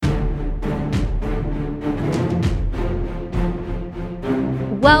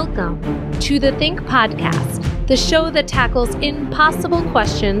Welcome to the Think Podcast, the show that tackles impossible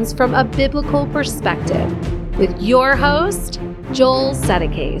questions from a biblical perspective, with your host, Joel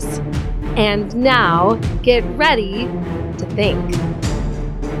Settecase. And now, get ready to think.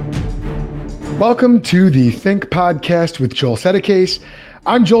 Welcome to the Think Podcast with Joel Settecase.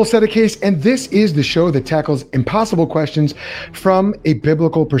 I'm Joel Settecase, and this is the show that tackles impossible questions from a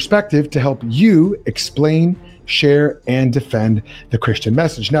biblical perspective to help you explain, share, and defend the Christian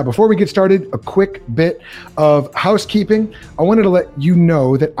message. Now, before we get started, a quick bit of housekeeping. I wanted to let you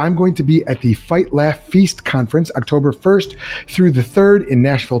know that I'm going to be at the Fight, Laugh, Feast conference, October 1st through the 3rd in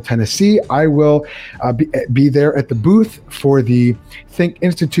Nashville, Tennessee. I will be there at the booth for the Think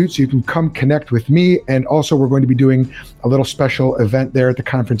Institute, so you can come connect with me. And also, we're going to be doing a little special event there at the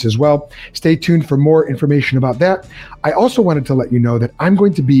conference as well. Stay tuned for more information about that. I also wanted to let you know that I'm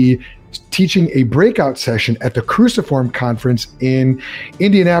going to be teaching a breakout session at the Cruciform Conference in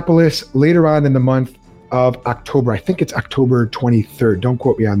Indianapolis later on in the month of October. I think it's October 23rd. Don't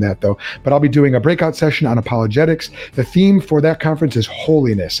quote me on that though, but I'll be doing a breakout session on apologetics. The theme for that conference is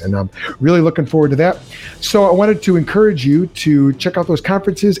holiness, and I'm really looking forward to that. So I wanted to encourage you to check out those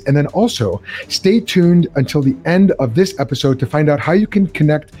conferences, and then also stay tuned until the end of this episode to find out how you can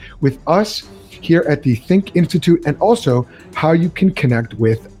connect with us here at the Think Institute, and also how you can connect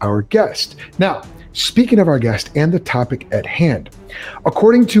with our guest. Now, speaking of our guest and the topic at hand,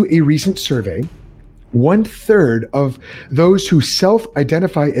 according to a recent survey, 1/3 of those who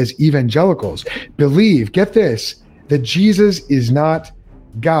self-identify as evangelicals believe, get this, that Jesus is not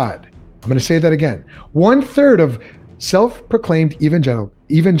God. I'm going to say that again. 1/3 of self-proclaimed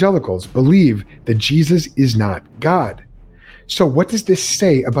evangelicals believe that Jesus is not God. So what does this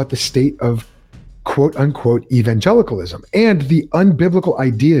say about the state of quote unquote evangelicalism and the unbiblical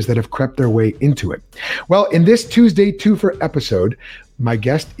ideas that have crept their way into it? Well, in this Tuesday Twofer episode, my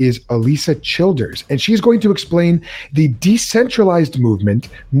guest is Elisa Childers, and she's going to explain the decentralized movement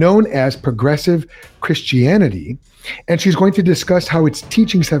known as progressive Christianity. And she's going to discuss how its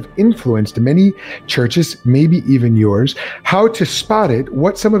teachings have influenced many churches, maybe even yours, how to spot it,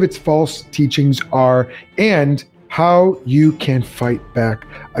 what some of its false teachings are, and how you can fight back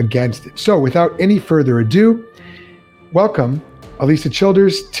against it. So without any further ado, welcome Elisa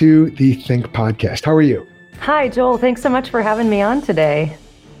Childers to the Think Podcast. How are you? Hi, Joel. Thanks so much for having me on today.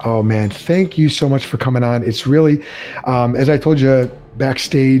 Oh man, thank you so much for coming on. It's really, as I told you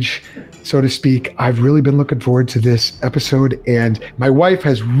backstage, so to speak, I've really been looking forward to this episode, and my wife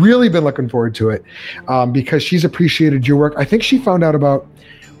has really been looking forward to it because she's appreciated your work. I think she found out about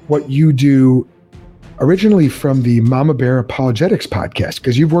what you do originally from the Mama Bear Apologetics podcast,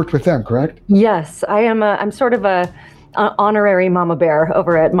 because you've worked with them, correct? Yes, I am. I'm sort of a honorary Mama Bear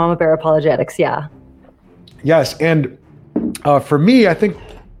over at Mama Bear Apologetics. Yeah. Yes, and for me, I think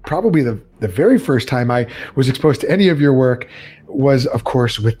probably the very first time I was exposed to any of your work was, of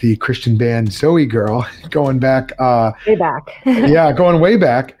course, with the Christian band Zoe Girl, going back. Way back. Yeah, going way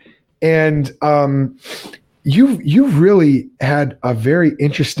back, and You've really had a very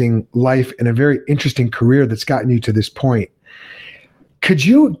interesting life and a very interesting career that's gotten you to this point. Could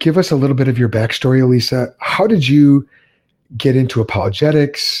you give us a little bit of your backstory, Elisa? How did you get into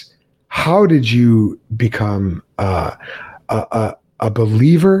apologetics? How did you become a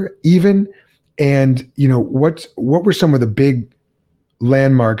believer even? And what were some of the big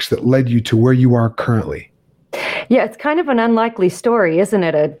landmarks that led you to where you are currently? Yeah, it's kind of an unlikely story, isn't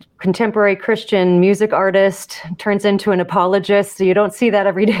it? A contemporary Christian music artist turns into an apologist. So you don't see that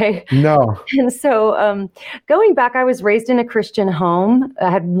every day. No. And so going back, I was raised in a Christian home.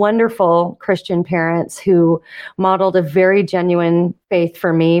 I had wonderful Christian parents who modeled a very genuine faith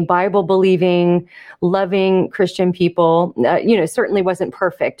for me, Bible believing, loving Christian people. Certainly wasn't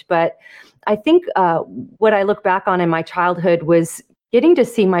perfect, but I think what I look back on in my childhood was getting to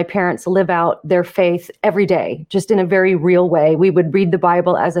see my parents live out their faith every day, just in a very real way. We would read the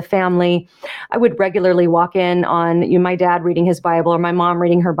Bible as a family. I would regularly walk in on my dad reading his Bible or my mom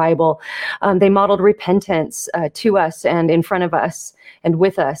reading her Bible. They modeled repentance to us and in front of us and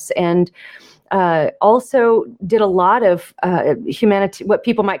with us. And also did a lot of what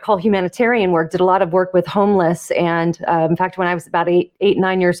people might call humanitarian work, did a lot of work with homeless. And in fact, when I was about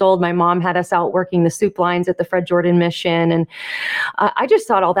 9 years old, my mom had us out working the soup lines at the Fred Jordan Mission. And I just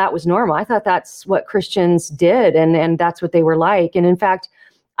thought all that was normal. I thought that's what Christians did, and that's what they were like. And in fact,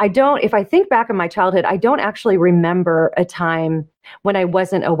 if I think back in my childhood, I don't actually remember a time when I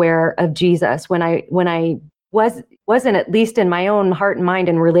wasn't aware of Jesus, when I wasn't, at least in my own heart and mind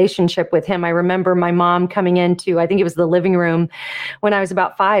and relationship with him. I remember my mom coming into, I think it was the living room when I was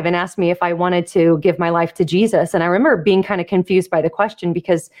about 5, and asked me if I wanted to give my life to Jesus. And I remember being kind of confused by the question,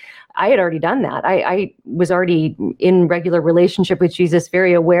 because I had already done that. I was already in regular relationship with Jesus,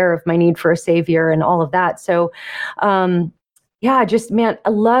 very aware of my need for a savior and all of that. So, man, I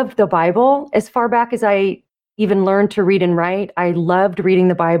loved the Bible as far back as I even learned to read and write. I loved reading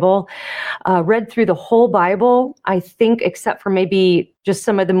the Bible, read through the whole Bible, I think, except for maybe just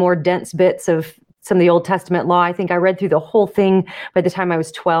some of the more dense bits of some of the Old Testament law. I think I read through the whole thing by the time I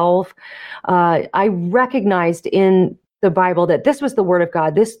was 12. I recognized in the Bible that this was the Word of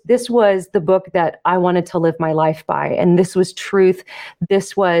God. This was the book that I wanted to live my life by. And this was truth.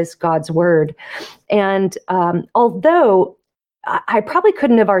 This was God's Word. And although I probably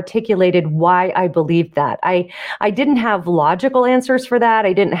couldn't have articulated why I believed that. I didn't have logical answers for that.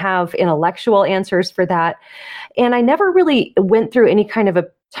 I didn't have intellectual answers for that. And I never really went through any kind of a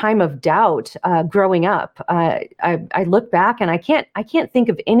time of doubt growing up. I look back and I can't think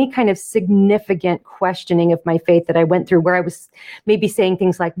of any kind of significant questioning of my faith that I went through where I was maybe saying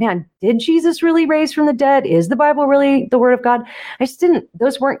things like, man, did Jesus really raise from the dead? Is the Bible really the Word of God?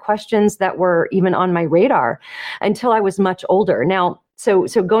 Those weren't questions that were even on my radar until I was much older. Now, So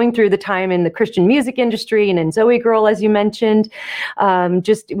going through the time in the Christian music industry and in Zoe Girl, as you mentioned,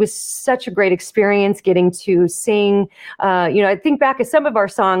 it was such a great experience getting to sing. I think back at some of our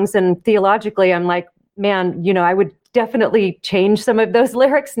songs, and theologically, I'm like, man, I would definitely change some of those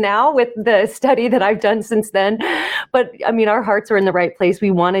lyrics now with the study that I've done since then. But I mean, our hearts are in the right place.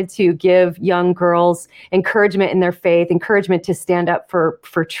 We wanted to give young girls encouragement in their faith, encouragement to stand up for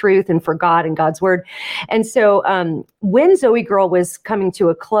truth and for God and God's Word. And so when Zoe Girl was coming to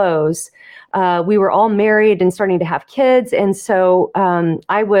a close, we were all married and starting to have kids. And so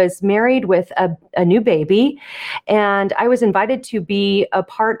I was married with a new baby, and I was invited to be a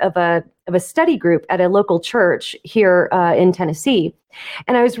part of a study group at a local church here in Tennessee.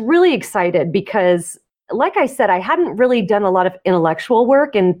 And I was really excited because, like I said, I hadn't really done a lot of intellectual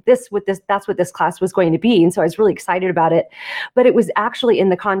work, and that's what this class was going to be. And so I was really excited about it. But it was actually in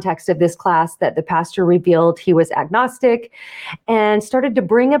the context of this class that the pastor revealed he was agnostic and started to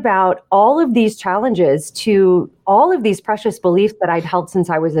bring about all of these challenges to all of these precious beliefs that I'd held since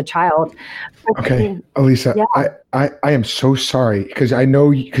I was a child. Okay, Elisa, yeah. I am so sorry because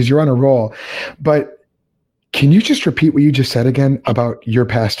you're on a roll, but can you just repeat what you just said again about your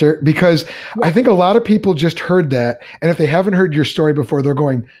pastor? Because yeah. I think a lot of people just heard that. And if they haven't heard your story before, they're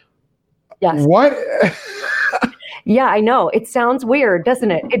going, yes. What? Yeah, I know. It sounds weird,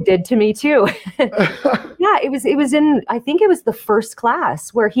 doesn't it? It did to me too. Yeah, it was in, I think it was the first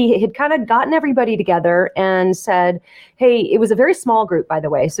class where he had kind of gotten everybody together and said, hey, it was a very small group, by the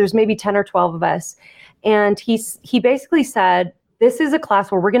way. So there's maybe 10 or 12 of us. And he basically said, this is a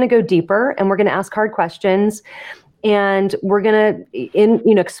class where we're going to go deeper and we're going to ask hard questions and we're going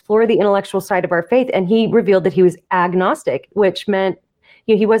to explore the intellectual side of our faith. And he revealed that he was agnostic, which meant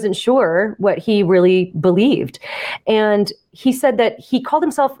he wasn't sure what he really believed. And he said that he called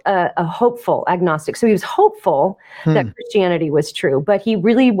himself a hopeful agnostic. So he was hopeful that Christianity was true, but he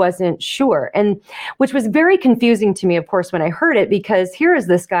really wasn't sure. And which was very confusing to me, of course, when I heard it, because here is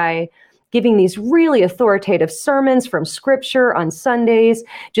this guy giving these really authoritative sermons from scripture on Sundays,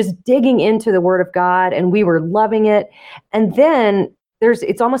 just digging into the Word of God, and we were loving it. And then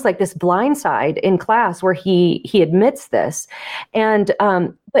it's almost like this blind side in class where he admits this. And,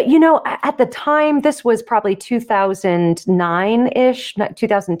 but at the time, this was probably 2009-ish, not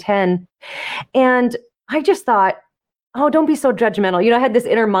 2010. And I just thought, oh, don't be so judgmental. I had this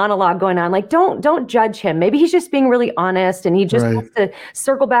inner monologue going on, like, don't judge him. Maybe he's just being really honest and he just wants to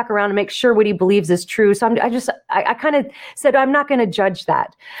circle back around and make sure what he believes is true. So I kind of said, I'm not going to judge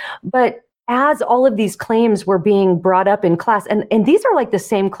that. But as all of these claims were being brought up in class, and these are like the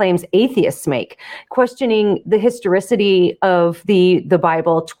same claims atheists make, questioning the historicity of the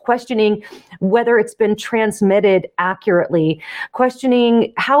Bible, questioning whether it's been transmitted accurately,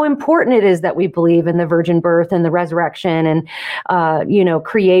 questioning how important it is that we believe in the virgin birth and the resurrection and,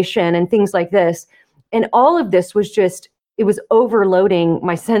 creation and things like this. And all of this was it was overloading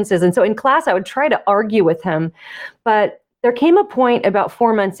my senses. And so in class, I would try to argue with him, but there came a point about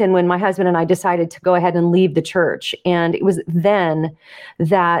 4 months in when my husband and I decided to go ahead and leave the church. And it was then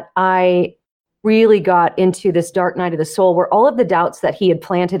that I really got into this dark night of the soul where all of the doubts that he had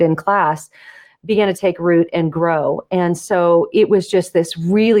planted in class began to take root and grow. And so it was just this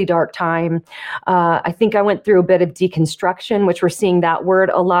really dark time. I think I went through a bit of deconstruction, which we're seeing that word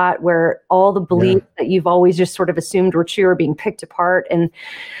a lot, where all the beliefs that you've always just sort of assumed were true are being picked apart. And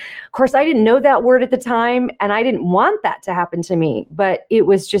Of course, I didn't know that word at the time, and I didn't want that to happen to me, but it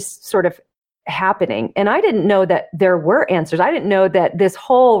was just sort of happening. And I didn't know that there were answers. I didn't know that this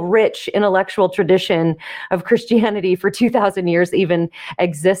whole rich intellectual tradition of Christianity for 2,000 years even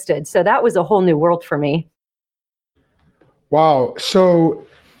existed. So that was a whole new world for me. Wow. So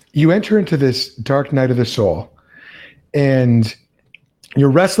you enter into this dark night of the soul, and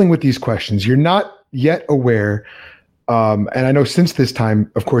you're wrestling with these questions. You're not yet aware. And I know since this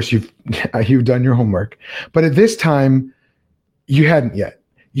time, of course, you've done your homework, but at this time, you hadn't yet.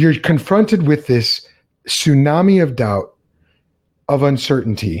 You're confronted with this tsunami of doubt, of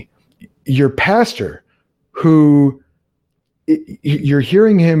uncertainty. Your pastor, who you're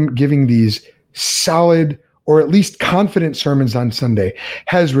hearing him giving these solid or at least confident sermons on Sunday,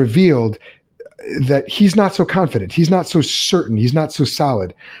 has revealed that he's not so confident. He's not so certain. He's not so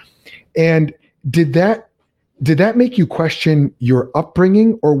solid. And did that make you question your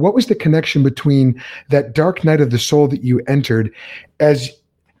upbringing, or what was the connection between that dark night of the soul that you entered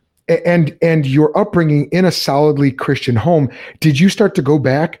and your upbringing in a solidly Christian home? Did you start to go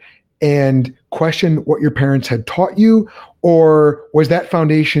back and question what your parents had taught you, or was that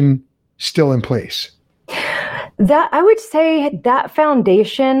foundation still in place? That, I would say, that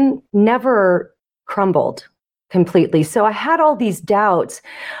foundation never crumbled completely. So I had all these doubts.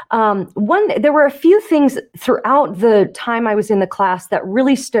 There were a few things throughout the time I was in the class that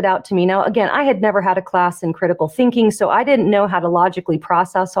really stood out to me. Now, again, I had never had a class in critical thinking, so I didn't know how to logically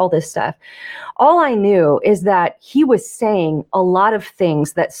process all this stuff. All I knew is that he was saying a lot of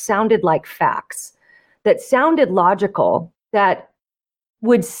things that sounded like facts, that sounded logical, that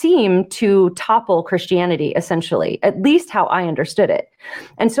would seem to topple Christianity, essentially, at least how I understood it.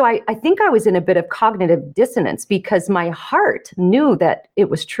 And so I think I was in a bit of cognitive dissonance, because my heart knew that it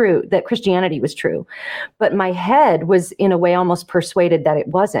was true, that Christianity was true, but my head was in a way almost persuaded that it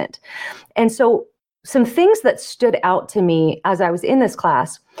wasn't. And so some things that stood out to me as I was in this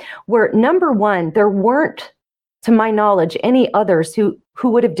class were, number one, there weren't, to my knowledge, any others who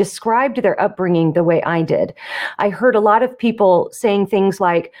would have described their upbringing the way I did. I heard a lot of people saying things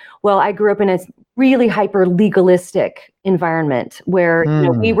like, well, I grew up in a really hyper legalistic environment where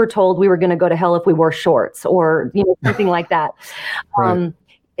we were told we were going to go to hell if we wore shorts, or something like that. Right.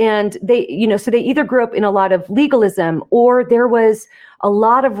 And they, so they either grew up in a lot of legalism, or there was a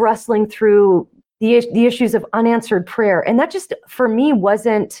lot of wrestling through the issues of unanswered prayer. And that just, for me,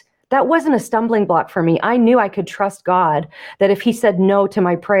 wasn't a stumbling block for me. I knew I could trust God, that if he said no to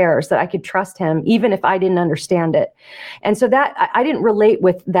my prayers, that I could trust him, even if I didn't understand it. And so that I didn't relate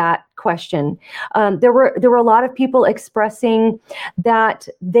with that question. There were a lot of people expressing that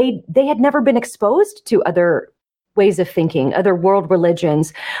they had never been exposed to other ways of thinking, other world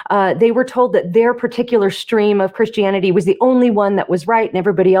religions. They were told that their particular stream of Christianity was the only one that was right, and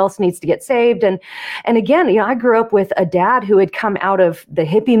everybody else needs to get saved. And again, I grew up with a dad who had come out of the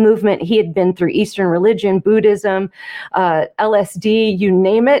hippie movement. He had been through Eastern religion, Buddhism, LSD, you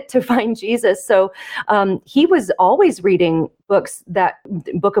name it, to find Jesus. So he was always reading books, that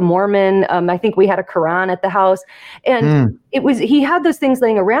Book of Mormon. I think we had a Quran at the house, and he had those things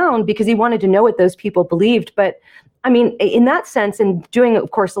laying around because he wanted to know what those people believed. But I mean, in that sense, and doing,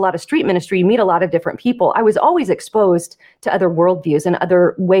 of course, a lot of street ministry, you meet a lot of different people. I was always exposed to other worldviews and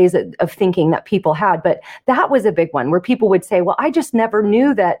other ways of thinking that people had. But that was a big one, where people would say, well, I just never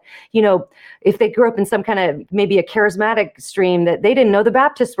knew that, if they grew up in some kind of maybe a charismatic stream, that they didn't know the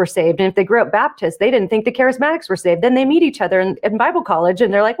Baptists were saved. And if they grew up Baptist, they didn't think the charismatics were saved. Then they meet each other in Bible college,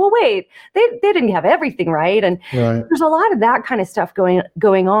 and they're like, well, wait, they didn't have everything right. And there's a lot of that kind of stuff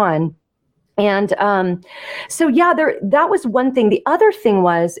going on. And so, yeah, that was one thing. The other thing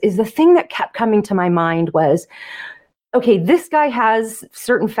is the thing that kept coming to my mind was, okay, this guy has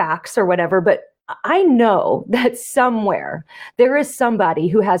certain facts or whatever, but I know that somewhere there is somebody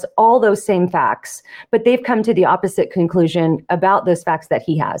who has all those same facts, but they've come to the opposite conclusion about those facts that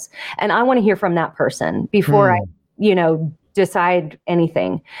he has. And I want to hear from that person before I, decide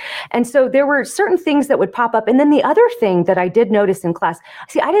anything. And so there were certain things that would pop up. And then the other thing that I did notice in class,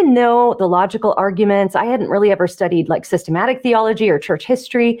 I didn't know the logical arguments. I hadn't really ever studied like systematic theology or church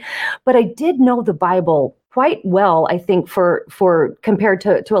history, but I did know the Bible quite well, I think, for compared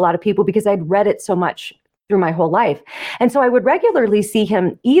to a lot of people, because I'd read it so much through my whole life. And so I would regularly see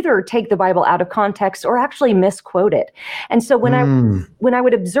him either take the Bible out of context or actually misquote it. And so when I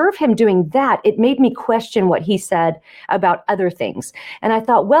would observe him doing that, it made me question what he said about other things. And I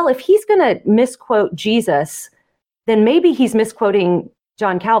thought, well, if he's going to misquote Jesus, then maybe he's misquoting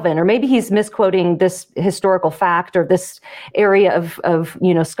John Calvin, or maybe he's misquoting this historical fact or this area of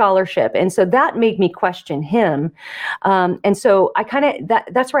scholarship. And so that made me question him. And so I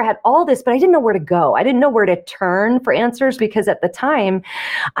that's where I had all this, but I didn't know where to go. I didn't know where to turn for answers, because at the time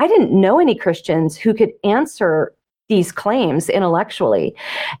I didn't know any Christians who could answer these claims intellectually.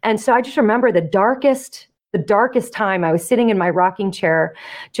 And so I just remember the darkest time, I was sitting in my rocking chair,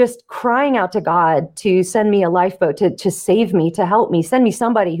 just crying out to God to send me a lifeboat, to save me, to help me, send me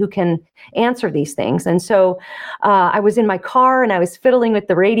somebody who can answer these things. And so I was in my car and I was fiddling with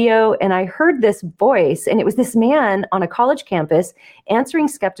the radio, and I heard this voice, and it was this man on a college campus answering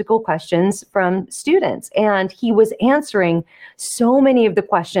skeptical questions from students. And he was answering so many of the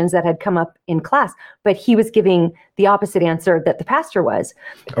questions that had come up in class, but he was giving the opposite answer that the pastor was.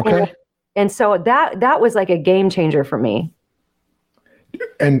 Okay. And so that was like a game changer for me.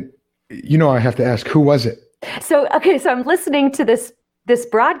 And, I have to ask, who was it? So I'm listening to this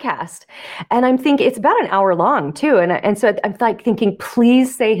broadcast, and I'm thinking it's about an hour long too. And so I'm like thinking,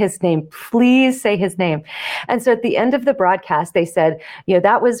 please say his name, please say his name. And so at the end of the broadcast, they said,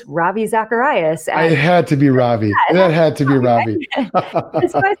 that was Ravi Zacharias. It had to be Ravi. That had to be Ravi. So I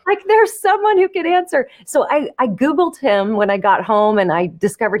was like, there's someone who can answer. So I Googled him when I got home, and I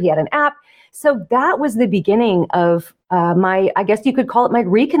discovered he had an app. So that was the beginning of I guess you could call it my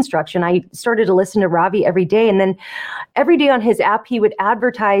reconstruction. I started to listen to Ravi every day. And then every day on his app, he would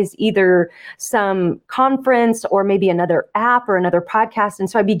advertise either some conference or maybe another app or another podcast. And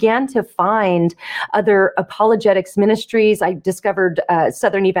so I began to find other apologetics ministries. I discovered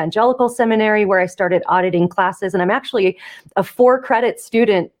Southern Evangelical Seminary, where I started auditing classes. And I'm actually a 4-credit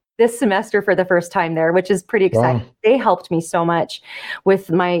student this semester for the first time there, which is pretty exciting. Wow. They helped me so much with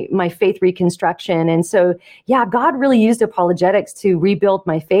my faith reconstruction. And so, God really used apologetics to rebuild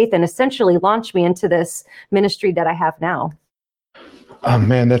my faith and essentially launch me into this ministry that I have now. Oh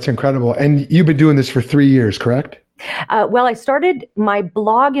man, that's incredible. And you've been doing this for 3 years, correct? Well, I started my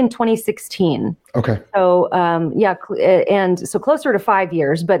blog in 2016. Okay. So, and so closer to 5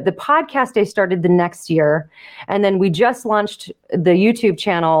 years, but the podcast I started the next year. And then we just launched the YouTube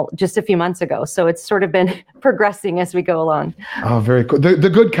channel just a few months ago. So it's sort of been progressing as we go along. Oh, very cool. The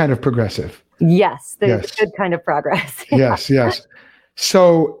good kind of progressive. Yes. The good kind of progress. Yes.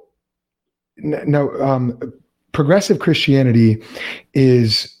 So now, progressive Christianity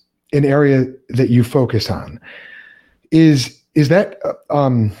is an area that you focus on. Was that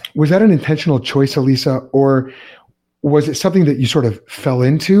an intentional choice, Elisa, or was it something that you sort of fell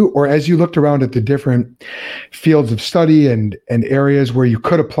into? Or as you looked around at the different fields of study and areas where you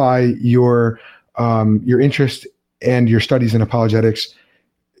could apply your interest and your studies in apologetics,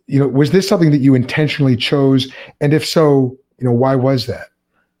 was this something that you intentionally chose? And if so, why was that?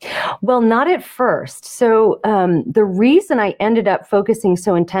 Well, not at first. So the reason I ended up focusing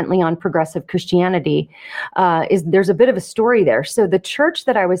so intently on progressive Christianity is there's a bit of a story there. So the church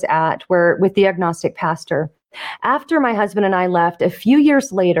that I was at, with the agnostic pastor, after my husband and I left, a few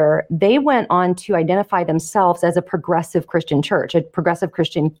years later, they went on to identify themselves as a progressive Christian church, a progressive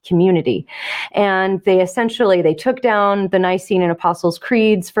Christian community. And they took down the Nicene and Apostles'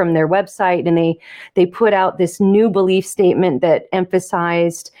 creeds from their website, and they put out this new belief statement that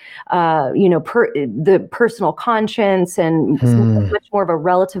emphasized, the personal conscience and much more of a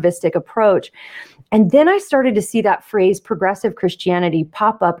relativistic approach. And then I started to see that phrase progressive Christianity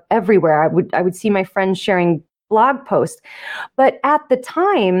pop up everywhere. I would see my friends sharing blog posts. But at the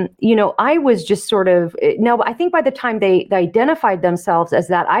time, I was just I think by the time they identified themselves as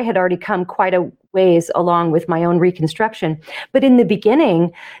that, I had already come quite a ways along with my own reconstruction. But in the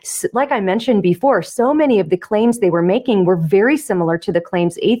beginning, like I mentioned before, so many of the claims they were making were very similar to the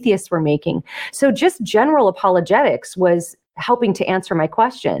claims atheists were making. So just general apologetics was helping to answer my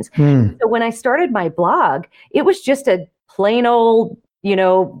questions. So when I started my blog, it was just a plain old,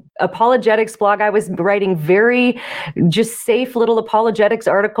 apologetics blog. I was writing very just safe little apologetics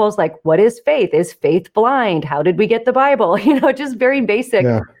articles like, what is faith? Is faith blind? How did we get the Bible? Just very basic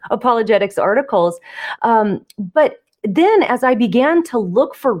apologetics articles. But then as I began to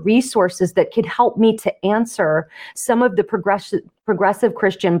look for resources that could help me to answer some of the progressive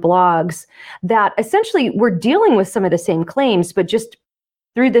Christian blogs that essentially were dealing with some of the same claims, but just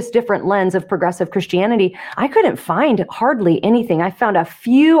through this different lens of progressive Christianity, I couldn't find hardly anything. I found a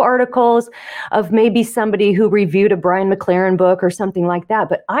few articles of maybe somebody who reviewed a Brian McLaren book or something like that,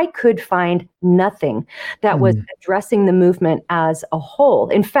 but I could find nothing that was addressing the movement as a whole.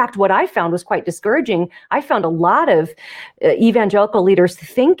 In fact, what I found was quite discouraging. I found a lot of evangelical leaders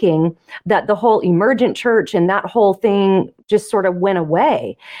thinking that the whole emergent church and that whole thing just sort of went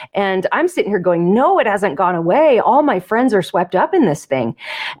away. And I'm sitting here going, no, it hasn't gone away. All my friends are swept up in this thing.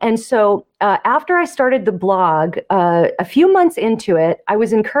 And so after I started the blog, a few months into it, I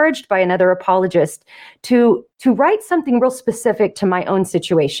was encouraged by another apologist to write something real specific to my own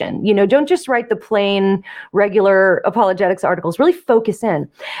situation. Don't just write the plain, regular apologetics articles, really focus in.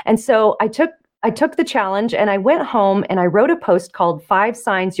 And so I took the challenge and I went home and I wrote a post called 5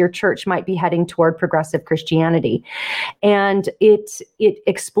 Signs Your Church Might Be Heading Toward Progressive Christianity. And it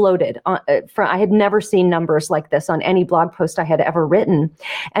exploded. I had never seen numbers like this on any blog post I had ever written.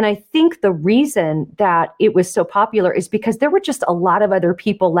 And I think the reason that it was so popular is because there were just a lot of other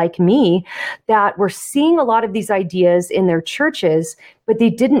people like me that were seeing a lot of these ideas in their churches, but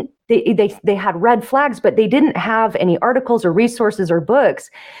they didn't. They had red flags, but they didn't have any articles or resources or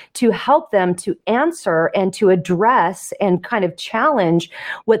books to help them to answer and to address and kind of challenge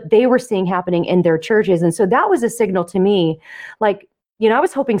what they were seeing happening in their churches. And so that was a signal to me, like, I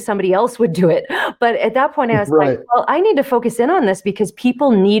was hoping somebody else would do it. But at that point, I was like, well, I need to focus in on this because people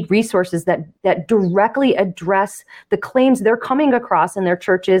need resources that directly address the claims they're coming across in their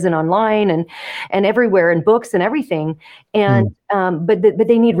churches and online and everywhere in books and everything. And but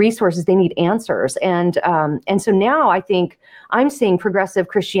they need resources, they need answers. And so now I think I'm seeing progressive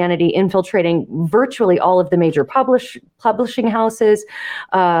Christianity infiltrating virtually all of the major publishing houses,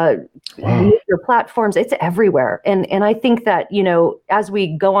 major platforms. It's everywhere. And I think that, as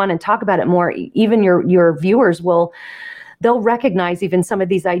we go on and talk about it more, even your viewers they'll recognize even some of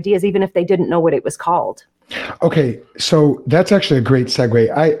these ideas, even if they didn't know what it was called. Okay. So that's actually a great segue.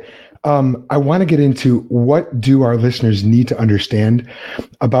 I want to get into what do our listeners need to understand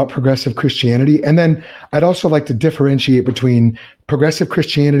about progressive Christianity. And then I'd also like to differentiate between progressive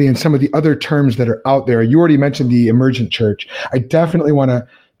Christianity and some of the other terms that are out there. You already mentioned the emergent church. I definitely want to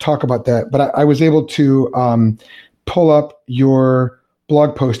talk about that, but I was able to pull up your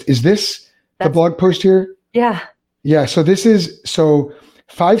blog post. Is this the blog post here? Yeah. Yeah. So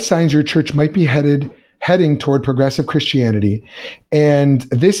 5 Signs Your Church Might Be Heading Toward Progressive Christianity. And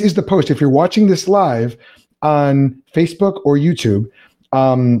this is the post. If you're watching this live on Facebook or YouTube,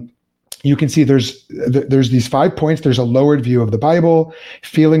 you can see there's these 5 points. There's a lowered view of the Bible.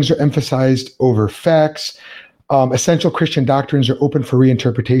 Feelings are emphasized over facts. Essential Christian doctrines are open for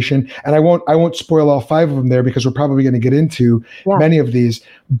reinterpretation. And I won't spoil all 5 of them there because we're probably going to get into many of these.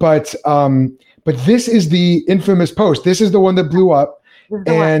 But this is the infamous post. This is the one that blew up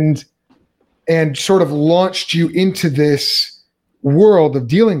and sort of launched you into this world of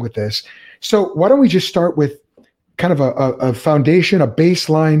dealing with this. So why don't we just start with kind of a foundation, a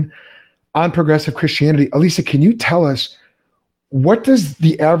baseline on progressive Christianity. Elisa, can you tell us, what does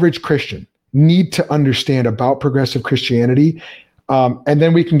the average Christian need to understand about progressive Christianity? And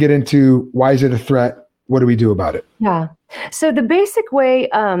then we can get into, why is it a threat? What do we do about it? Yeah. So the basic way,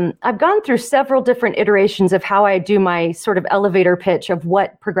 I've gone through several different iterations of how I do my sort of elevator pitch of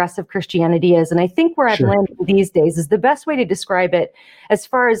what progressive Christianity is. And I think where I've landed these days is the best way to describe it, as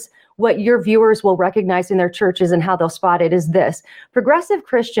far as what your viewers will recognize in their churches and how they'll spot it, is this. Progressive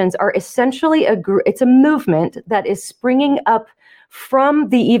Christians are essentially it's a movement that is springing up from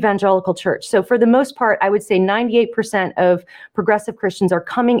the evangelical church. So for the most part, I would say 98% of progressive Christians are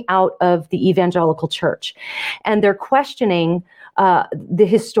coming out of the evangelical church. And they're questioning the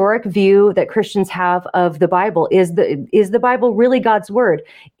historic view that Christians have of the Bible. Is the Bible really God's word?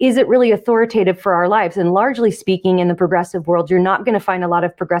 Is it really authoritative for our lives? And largely speaking, in the progressive world, you're not going to find a lot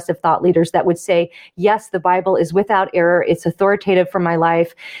of progressive thought leaders that would say, yes, the Bible is without error, it's authoritative for my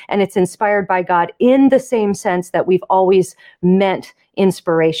life, and it's inspired by God in the same sense that we've always meant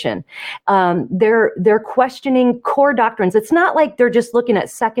inspiration. They're questioning core doctrines. It's not like they're just looking at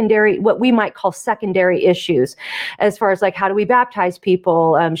secondary, what we might call secondary issues, as far as like, how do we baptize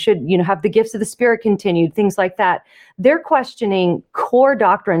people? Should have the gifts of the Spirit continued? Things like that. They're questioning core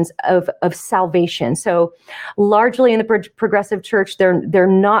doctrines of salvation. So largely in the progressive church, they're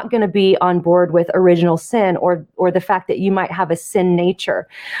not going to be on board with original sin or the fact that you might have a sin nature.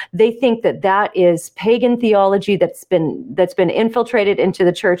 They think that is pagan theology that's been infiltrated into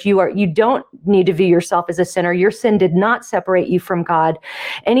the church. You don't need to view yourself as a sinner. Your sin did not separate you from God.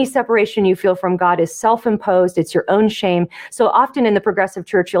 Any separation you feel from God is self-imposed. It's your own shame. So often in the progressive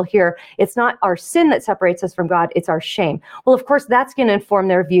church, you'll hear, it's not our sin that separates us from God, it's our shame. Well, of course, that's going to inform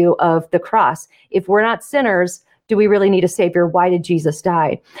their view of the cross. If we're not sinners, do we really need a savior? Why did Jesus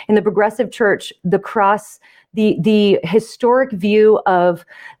die? In the progressive church, the cross the historic view of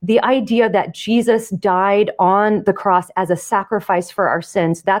the idea that Jesus died on the cross as a sacrifice for our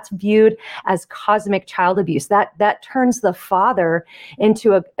sins, that's viewed as cosmic child abuse. That turns the Father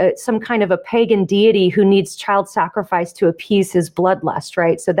into some kind of a pagan deity who needs child sacrifice to appease his bloodlust,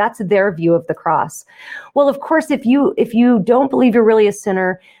 right? So that's their view of the cross. Well, of course, if you don't believe you're really a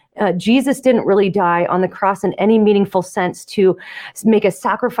sinner, Jesus didn't really die on the cross in any meaningful sense to make a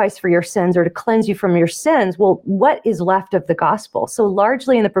sacrifice for your sins or to cleanse you from your sins. Well, what is left of the gospel? So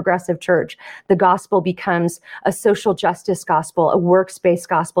largely in the progressive church, the gospel becomes a social justice gospel, a works-based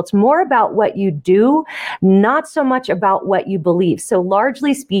gospel. It's more about what you do, not so much about what you believe. So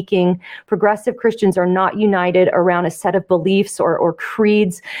largely speaking, progressive Christians are not united around a set of beliefs or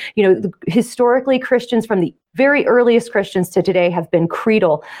creeds. Historically, Christians from the very earliest Christians to today have been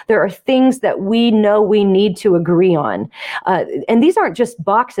creedal. There are things that we know we need to agree on. And these aren't just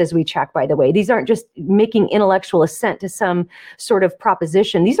boxes we check, by the way. These aren't just making intellectual assent to some sort of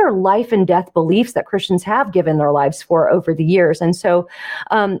proposition. These are life and death beliefs that Christians have given their lives for over the years. And so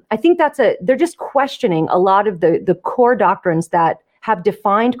I think they're just questioning a lot of the core doctrines that have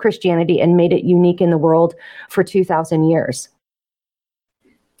defined Christianity and made it unique in the world for 2,000 years.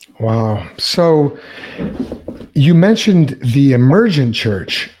 Wow. So you mentioned the emergent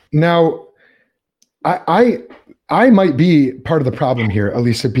church. Now, I might be part of the problem here,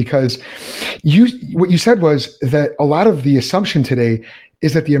 Elisa, because what you said was that a lot of the assumption today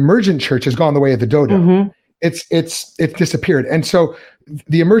is that the emergent church has gone the way of the dodo. Mm-hmm. It's disappeared. And so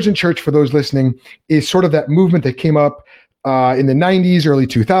the emergent church, for those listening, is sort of that movement that came up in the 90s, early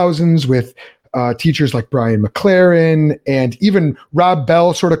 2000s with teachers like Brian McLaren, and even Rob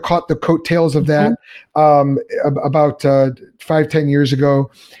Bell sort of caught the coattails of that about 5-10 years ago.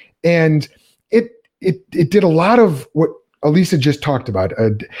 And it did a lot of what Elisa just talked about,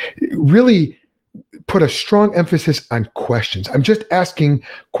 really put a strong emphasis on questions. I'm just asking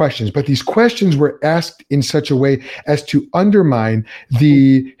questions, but these questions were asked in such a way as to undermine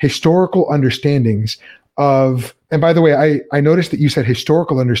the historical understandings of, and by the way, I noticed that you said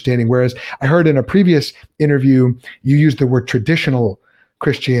historical understanding, whereas I heard in a previous interview, you used the word traditional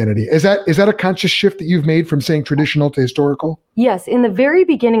Christianity. Is that a conscious shift that you've made from saying traditional to historical? Yes. In the very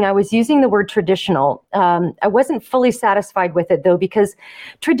beginning, I was using the word traditional. I wasn't fully satisfied with it, though, because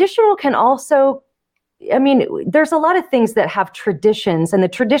traditional can also, there's a lot of things that have traditions, and the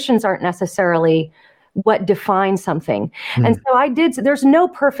traditions aren't necessarily what defines something. And so there's no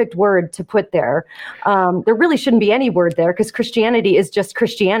perfect word to put there. There really shouldn't be any word there, because Christianity is just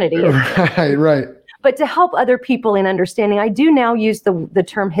Christianity. Right. But to help other people in understanding, I do now use the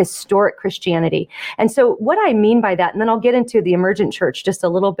term historic Christianity. And so what I mean by that, and then I'll get into the emergent church just a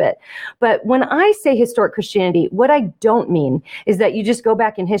little bit. But when I say historic Christianity, what I don't mean is that you just go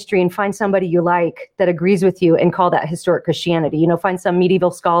back in history and find somebody you like that agrees with you and call that historic Christianity. Find some medieval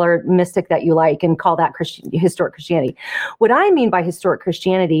scholar, mystic that you like and call that historic Christianity. What I mean by historic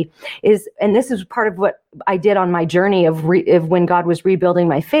Christianity is, and this is part of what I did on my journey of when God was rebuilding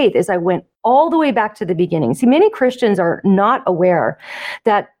my faith, is I went all the way back to the beginning. See, many Christians are not aware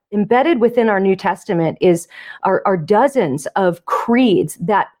that embedded within our New Testament are dozens of creeds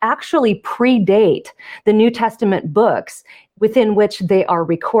that actually predate the New Testament books within which they are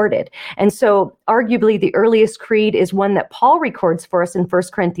recorded. And so arguably the earliest creed is one that Paul records for us in 1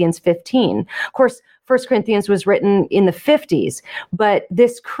 Corinthians 15. Of course, 1 Corinthians was written in the 50s, but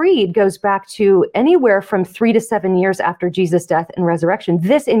this creed goes back to anywhere from 3 to 7 years after Jesus' death and resurrection.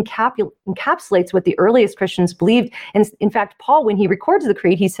 This encapsulates what the earliest Christians believed. And in fact, Paul, when he records the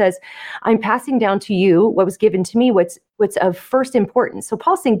creed, he says, I'm passing down to you what was given to me, what's of first importance. So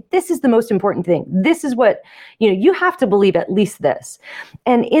Paul's saying, this is the most important thing. This is what, you have to believe at least this.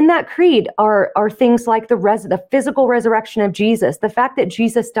 And in that creed are things like the physical resurrection of Jesus, the fact that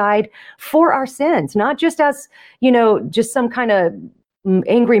Jesus died for our sins, not just as, just some kind of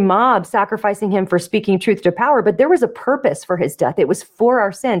angry mob sacrificing him for speaking truth to power, but there was a purpose for his death. It was for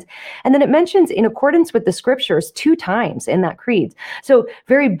our sins. And then it mentions in accordance with the scriptures 2 times in that creed. So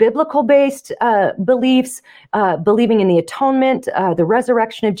very biblical based beliefs, believing in the atonement, the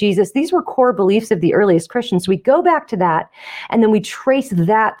resurrection of Jesus. These were core beliefs of the earliest Christians. We go back to that, and then we trace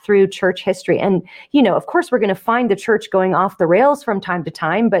that through church history. And, of course, we're going to find the church going off the rails from time to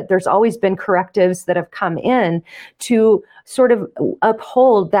time, but there's always been correctives that have come in to sort of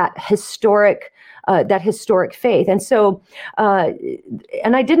uphold that historic that historic faith. And so,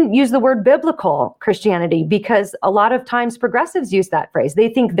 and I didn't use the word biblical Christianity because a lot of times progressives use that phrase. They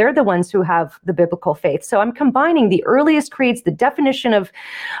think they're the ones who have the biblical faith. So I'm combining the earliest creeds, the definition of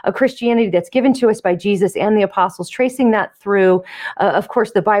a Christianity that's given to us by Jesus and the apostles, tracing that through. Of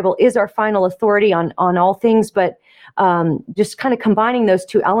course, the Bible is our final authority on all things, but just kind of combining those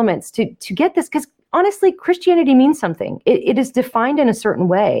two elements to get this, because honestly, Christianity means something. It is defined in a certain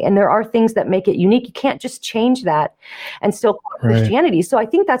way, and there are things that make it unique. You can't just change that and still call it Christianity. So I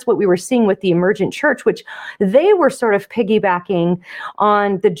think that's what we were seeing with the emergent church, which they were sort of piggybacking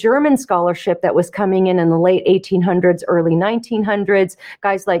on the German scholarship that was coming in the late 1800s, early 1900s.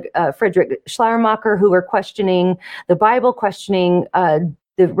 Guys like Friedrich Schleiermacher, who were questioning the Bible, questioning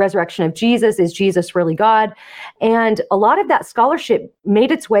the resurrection of Jesus. Is Jesus really God? And a lot of that scholarship made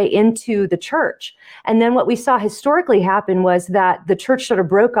its way into the church. And then what we saw historically happen was that the church sort of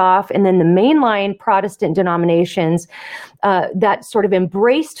broke off, and then the mainline Protestant denominations that sort of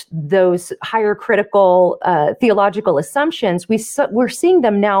embraced those higher critical theological assumptions, we're seeing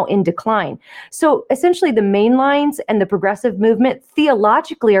them now in decline. So essentially the mainlines and the progressive movement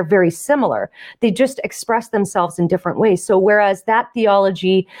theologically are very similar. They just express themselves in different ways. So whereas that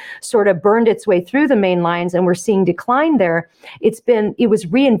theology sort of burned its way through the mainlines and we're seeing decline there, it was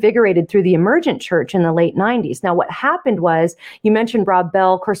reinvigorated through the emergent church in the late 90s. Now what happened was, you mentioned Rob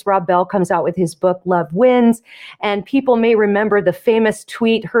Bell. Of course, Rob Bell comes out with his book, Love Wins, and people may remember the famous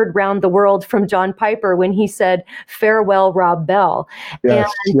tweet heard round the world from John Piper when he said, "Farewell, Rob Bell."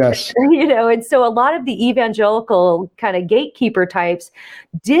 Yes, yes. And so a lot of the evangelical kind of gatekeeper types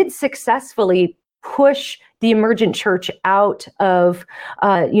did successfully push the emergent church out of,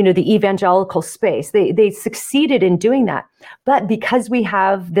 the evangelical space. They succeeded in doing that. But because we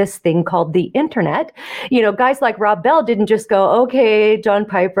have this thing called the internet, guys like Rob Bell didn't just go, "Okay, John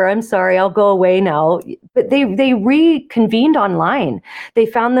Piper, I'm sorry, I'll go away now." But they reconvened online. They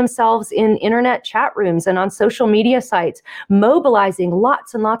found themselves in internet chat rooms and on social media sites, mobilizing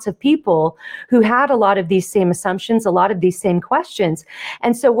lots and lots of people who had a lot of these same assumptions, a lot of these same questions.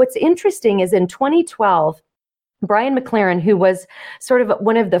 And so what's interesting is in 2012, Brian McLaren, who was sort of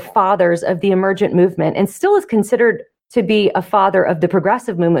one of the fathers of the emergent movement and still is considered to be a father of the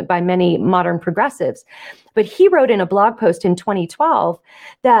progressive movement by many modern progressives, but he wrote in a blog post in 2012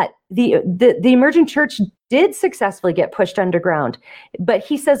 that the emergent church did successfully get pushed underground. But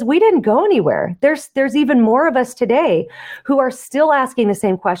he says, we didn't go anywhere. There's even more of us today who are still asking the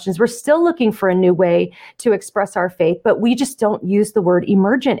same questions. We're still looking for a new way to express our faith, but we just don't use the word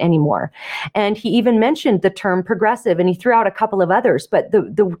emergent anymore. And he even mentioned the term progressive, and he threw out a couple of others. But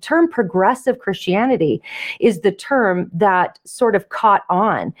the term progressive Christianity is the term that sort of caught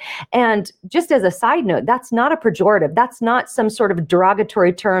on. And just as a side note, that's not a pejorative. That's not some sort of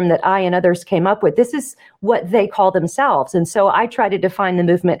derogatory term that I and others came up with. This is what they call themselves. And so I try to define the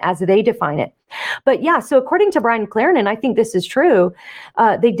movement as they define it. But yeah, so according to Brian McLaren, and I think this is true,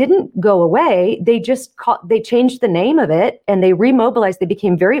 they didn't go away. They just they changed the name of it and they remobilized. They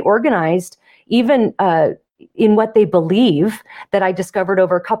became very organized, even in what they believe, that I discovered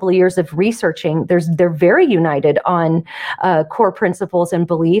over a couple of years of researching. They're very united on core principles and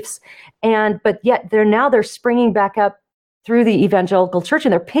beliefs, but yet they're springing back up through the evangelical church,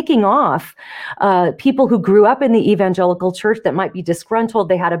 and they're picking off people who grew up in the evangelical church that might be disgruntled.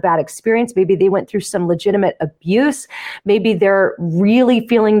 They had a bad experience. Maybe they went through some legitimate abuse. Maybe they're really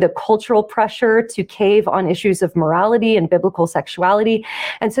feeling the cultural pressure to cave on issues of morality and biblical sexuality.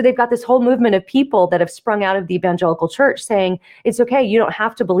 And so they've got this whole movement of people that have sprung out of the evangelical church saying, it's okay, you don't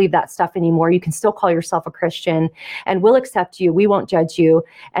have to believe that stuff anymore. You can still call yourself a Christian, and we'll accept you. We won't judge you.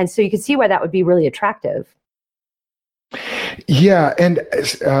 And so you can see why that would be really attractive. Yeah, and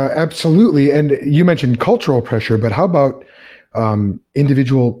absolutely. And you mentioned cultural pressure, but how about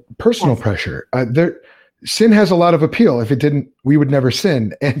individual personal pressure? Sin has a lot of appeal. If it didn't, we would never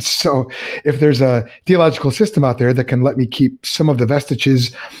sin. And so if there's a theological system out there that can let me keep some of the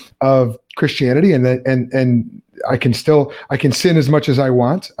vestiges of Christianity and I can sin as much as I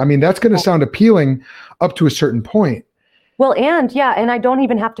want. I mean, that's going to sound appealing up to a certain point. Well, and I don't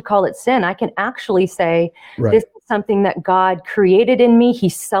even have to call it sin. I can actually say, This is something that God created in me. He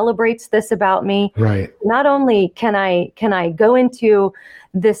celebrates this about me. Right. Not only can I go into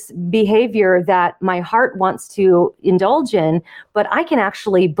this behavior that my heart wants to indulge in, but I can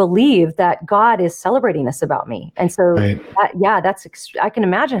actually believe that God is celebrating this about me. And so, I can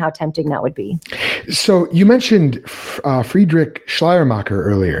imagine how tempting that would be. So you mentioned Friedrich Schleiermacher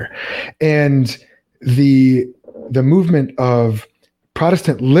earlier, and the movement of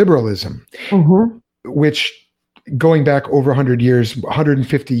Protestant liberalism, which going back over 100 years,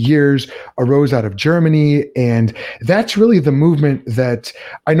 150 years, arose out of Germany. And that's really the movement that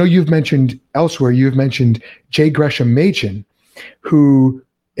I know you've mentioned elsewhere. You've mentioned J. Gresham Machen, who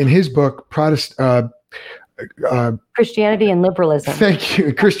in his book, Christianity and Liberalism. Thank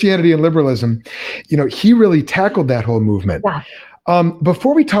you. Christianity and Liberalism. He really tackled that whole movement. Yeah.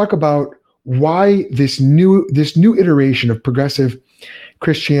 Before we talk about why this new iteration of progressive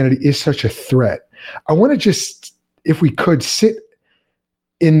Christianity is such a threat, I want to just, if we could, sit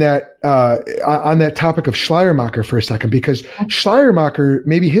in that on that topic of Schleiermacher for a second, because Schleiermacher,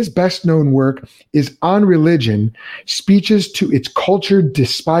 maybe his best known work is On Religion, Speeches to Its Cultured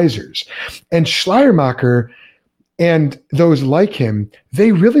Despisers. And Schleiermacher and those like him,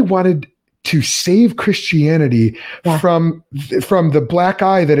 they really wanted to save Christianity from the black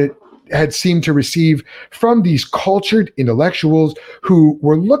eye that it had seemed to receive from these cultured intellectuals who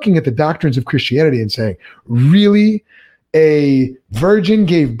were looking at the doctrines of Christianity and saying, really? A virgin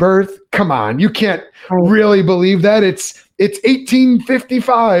gave birth? Come on, you can't really believe that. It's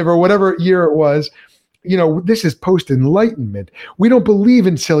 1855 or whatever year it was. This is post-Enlightenment. We don't believe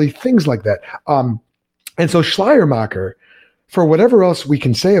in silly things like that. And so Schleiermacher, for whatever else we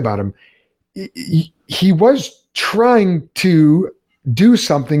can say about him, he was trying to do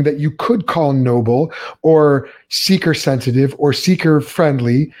something that you could call noble or seeker sensitive or seeker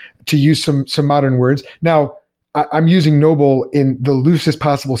friendly, to use some modern words. Now, I'm using noble in the loosest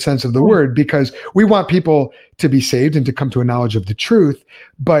possible sense of the word, because we want people to be saved and to come to a knowledge of the truth,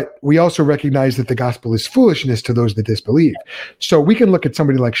 but we also recognize that the gospel is foolishness to those that disbelieve. So we can look at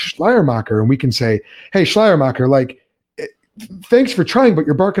somebody like Schleiermacher and we can say, hey, Schleiermacher, thanks for trying, but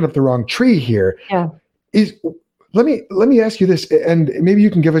you're barking up the wrong tree here. Yeah. Let me ask you this, and maybe you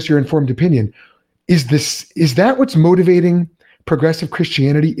can give us your informed opinion. Is that what's motivating progressive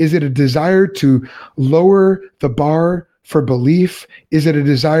Christianity? Is it a desire to lower the bar for belief? Is it a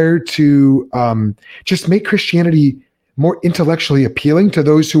desire to just make Christianity more intellectually appealing to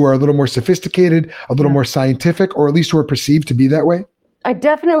those who are a little more sophisticated, a little more scientific, or at least who are perceived to be that way? I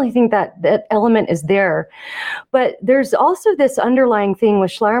definitely think that element is there. But there's also this underlying thing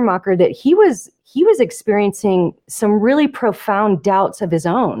with Schleiermacher that he was experiencing some really profound doubts of his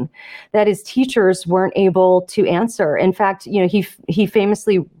own that his teachers weren't able to answer. In fact, he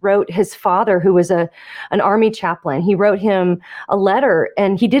famously wrote his father, who was an army chaplain. He wrote him a letter,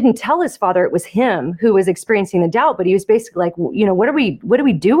 and he didn't tell his father it was him who was experiencing the doubt, but he was basically like, what do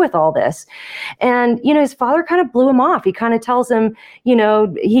we do with all this? And, his father kind of blew him off. He kind of tells him,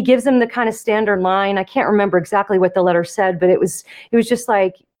 he gives him the kind of standard line. I can't remember exactly what the letter said, but it was just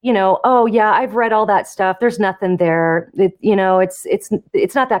like, oh yeah, I've read all that stuff. There's nothing there.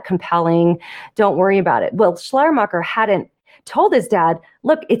 It's not that compelling. Don't worry about it. Well, Schleiermacher hadn't told his dad,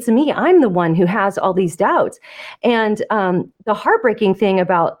 look, it's me. I'm the one who has all these doubts. And the heartbreaking thing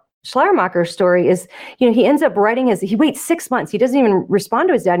about Schleiermacher's story is, he ends up he waits 6 months. He doesn't even respond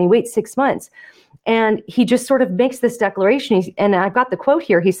to his dad. And he waits 6 months. And he just sort of makes this declaration. And I've got the quote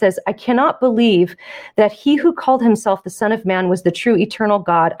here. He says, I cannot believe that he who called himself the Son of Man was the true eternal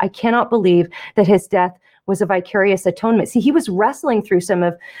God. I cannot believe that his death was a vicarious atonement. See, he was wrestling through some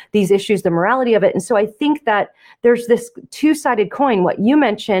of these issues, the morality of it. And so I think that there's this two-sided coin, what you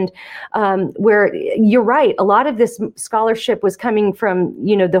mentioned, where you're right. A lot of this scholarship was coming from,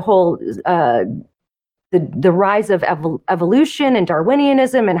 the whole the rise of evolution and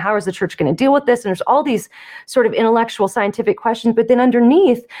Darwinianism, and how is the church going to deal with this? And there's all these sort of intellectual scientific questions. But then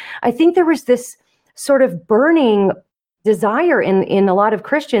underneath, I think there was this sort of burning desire in a lot of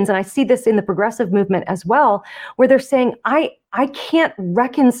Christians, and I see this in the progressive movement as well, where they're saying, I can't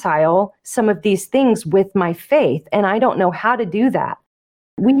reconcile some of these things with my faith, and I don't know how to do that.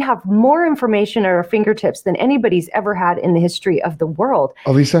 We have more information at our fingertips than anybody's ever had in the history of the world.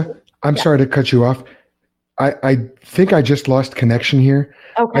 Alisa, I'm sorry to cut you off. I think I just lost connection here.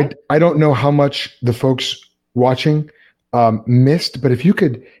 Okay. I don't know how much the folks watching missed, but if you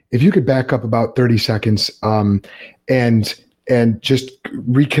could back up about 30 seconds and just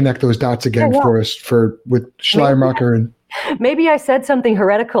reconnect those dots again for us with Schleiermacher and. Maybe I said something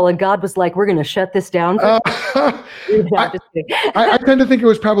heretical and God was like, we're going to shut this down. I tend to think it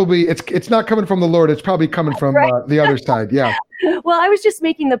was probably, it's not coming from the Lord. It's probably coming from the other side. Yeah. Well, I was just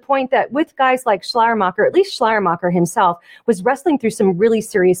making the point that with guys like Schleiermacher, at least Schleiermacher himself was wrestling through some really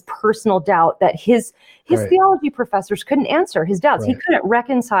serious personal doubt that his theology professors couldn't answer his doubts. He couldn't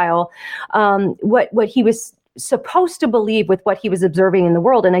reconcile what he was supposed to believe with what he was observing in the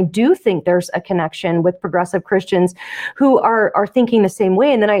world. And I do think there's a connection with progressive Christians who are thinking the same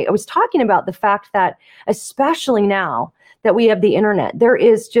way. And then I was talking about the fact that, especially now, that we have the internet.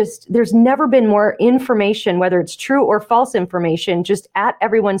 There's never been more information, whether it's true or false information, just at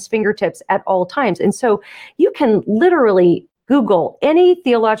everyone's fingertips at all times. And so you can literally Google any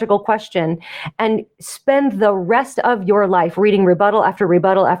theological question and spend the rest of your life reading rebuttal after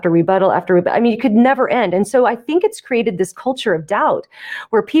rebuttal after rebuttal after rebuttal. I mean, it could never end. And so I think it's created this culture of doubt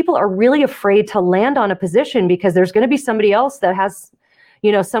where people are really afraid to land on a position because there's going to be somebody else that has,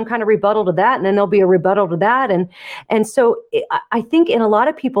 some kind of rebuttal to that, and then there'll be a rebuttal to that. And so I think in a lot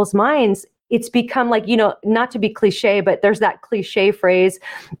of people's minds, it's become like, not to be cliche, but there's that cliche phrase,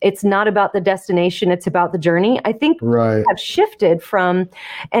 it's not about the destination, it's about the journey. I think right. have shifted from,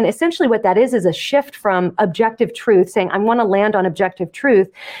 and essentially what that is a shift from objective truth, saying I want to land on objective truth,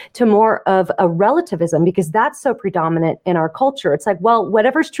 to more of a relativism, because that's so predominant in our culture. It's like, well,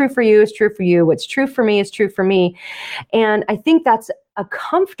 whatever's true for you is true for you. What's true for me is true for me. And I think that's a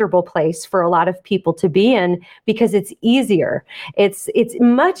comfortable place for a lot of people to be in because it's easier. It's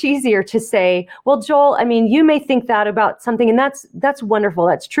much easier to say, well, Joel, I mean, you may think that about something, and that's wonderful.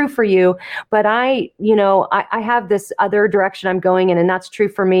 That's true for you. But I have this other direction I'm going in, and that's true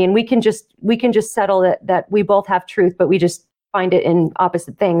for me. And we can just settle that we both have truth, but we just find it in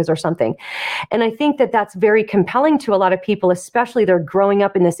opposite things or something. And I think that's very compelling to a lot of people, especially they're growing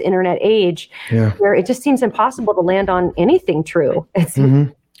up in this internet age where it just seems impossible to land on anything true.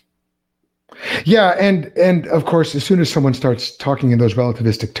 Yeah. And of course, as soon as someone starts talking in those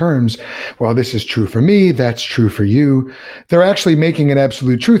relativistic terms, well, this is true for me, that's true for you, they're actually making an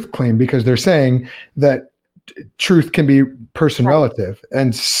absolute truth claim because they're saying that truth can be person relative.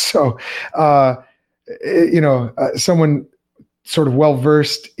 And so, someone sort of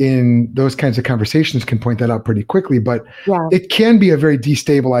well-versed in those kinds of conversations can point that out pretty quickly, but it can be a very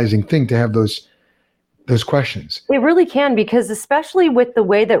destabilizing thing to have those questions. It really can, because especially with the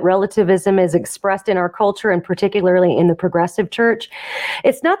way that relativism is expressed in our culture, and particularly in the progressive church,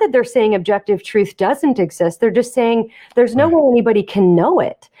 it's not that they're saying objective truth doesn't exist. They're just saying there's no way anybody can know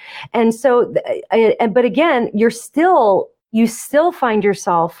it. And so, but again, you still find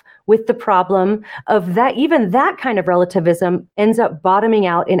yourself with the problem of that. Even that kind of relativism ends up bottoming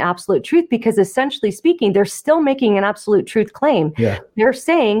out in absolute truth, because essentially speaking, they're still making an absolute truth claim. Yeah. They're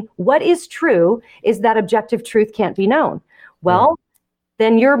saying what is true is that objective truth can't be known. Well,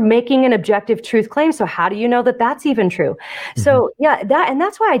 then you're making an objective truth claim. So how do you know that that's even true? Mm-hmm. So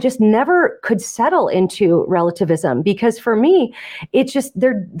that's why I just never could settle into relativism, because for me, it's just,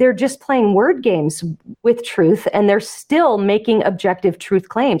 they're just playing word games with truth, and they're still making objective truth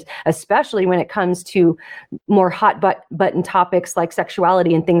claims, especially when it comes to more hot button topics like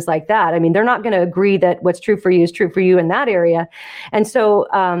sexuality and things like that. I mean, they're not going to agree that what's true for you is true for you in that area. And so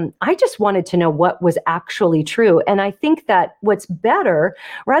I just wanted to know what was actually true. And I think that what's better,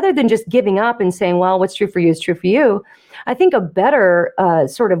 rather than just giving up and saying, well, what's true for you is true for you, I think a better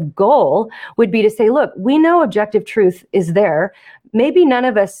sort of goal would be to say, look, we know objective truth is there. Maybe none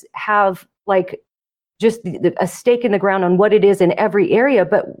of us have like just a stake in the ground on what it is in every area,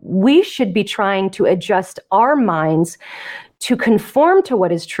 but we should be trying to adjust our minds to conform to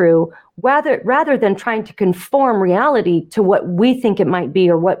what is true, rather than trying to conform reality to what we think it might be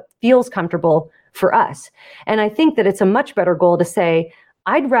or what feels comfortable for us. And I think that it's a much better goal to say,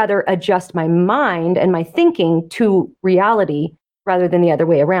 I'd rather adjust my mind and my thinking to reality rather than the other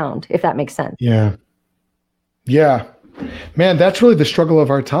way around, if that makes sense. Yeah. Man, that's really the struggle of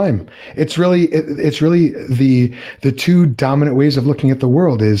our time. It's really the two dominant ways of looking at the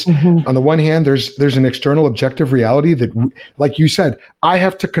world is, on the one hand, there's an external objective reality that, like you said, I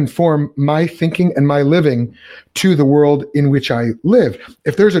have to conform my thinking and my living to the world in which I live.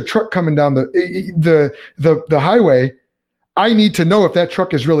 If there's a truck coming down the highway, I need to know if that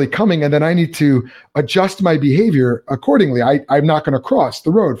truck is really coming, and then I need to adjust my behavior accordingly. I'm not going to cross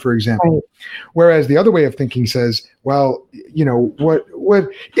the road, for example. Right. Whereas the other way of thinking says, well, what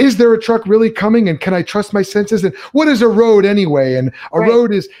is there a truck really coming, and can I trust my senses? And what is a road anyway? And a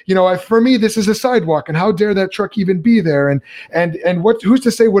road is, for me, this is a sidewalk, and how dare that truck even be there? And who's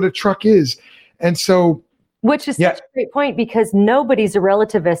to say what a truck is? And so, which is such a great point, because nobody's a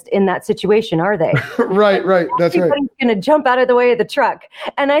relativist in that situation, are they? Right. That's right. Everybody's going to jump out of the way of the truck.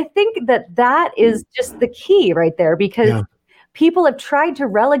 And I think that is just the key right there, because people have tried to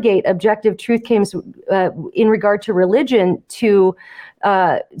relegate objective truth claims in regard to religion to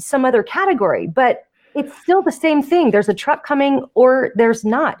some other category, but it's still the same thing. There's a truck coming or there's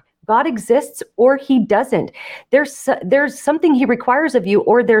not. God exists or he doesn't. There's something he requires of you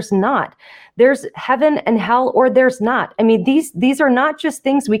or there's not. There's heaven and hell or there's not. I mean, these are not just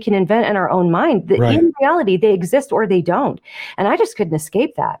things we can invent in our own mind. In reality, they exist or they don't. And I just couldn't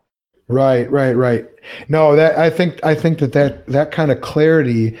escape that. Right. No, that I think that kind of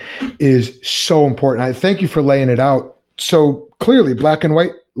clarity is so important. I thank you for laying it out so clearly, black and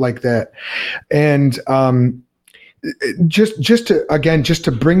white like that. And just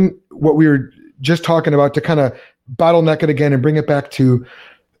to bring what we were just talking about, to kind of bottleneck it again and bring it back to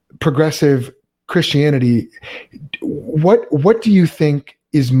progressive Christianity. What do you think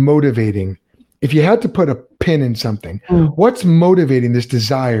is motivating? If you had to put a pin in something, what's motivating this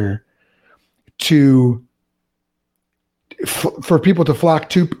desire for people to flock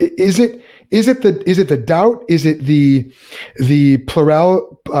to? Is it the doubt? Is it the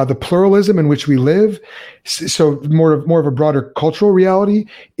pluralism in which we live? So more of a broader cultural reality?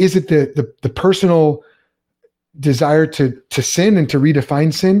 Is it the personal desire to sin and to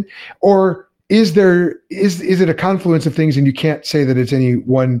redefine sin? Or is it a confluence of things and you can't say that it's any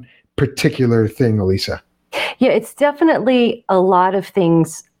one particular thing, Elisa? Yeah, it's definitely a lot of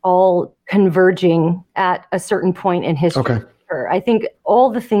things all converging at a certain point in history. Okay. I think all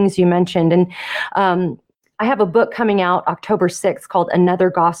the things you mentioned, and I have a book coming out October 6th called Another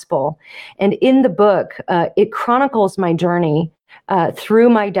Gospel. And in the book, it chronicles my journey through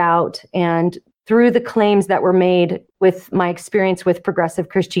my doubt and through the claims that were made with my experience with progressive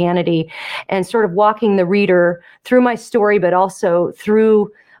Christianity, and sort of walking the reader through my story, but also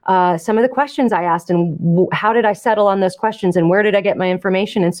through some of the questions I asked, and how did I settle on those questions, and where did I get my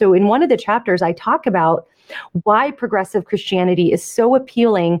information? And so in one of the chapters, I talk about why progressive Christianity is so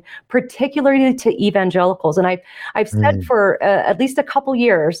appealing, particularly to evangelicals. And I've said for at least a couple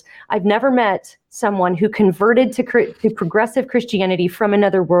years, I've never met someone who converted to progressive Christianity from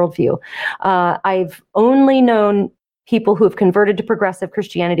another worldview. I've only known people who have converted to progressive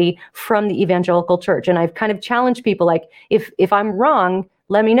Christianity from the evangelical church. And I've kind of challenged people, like, if I'm wrong,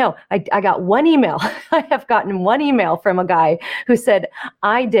 let me know. I got one email. I have gotten one email from a guy who said,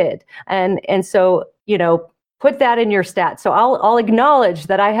 I did. And so, put that in your stats. So I'll acknowledge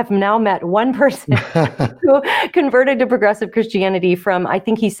that I have now met one person who converted to progressive Christianity from, I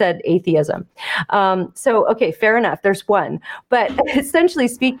think he said, atheism. So, okay, fair enough. There's one. But essentially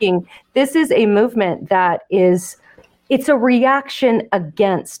speaking, this is a movement that it's a reaction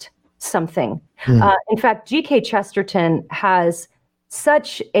against something. In fact, G.K. Chesterton has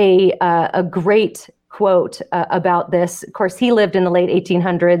such a great quote about this. Of course, he lived in the late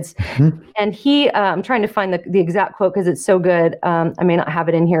 1800s, and I'm trying to find the exact quote because it's so good. I may not have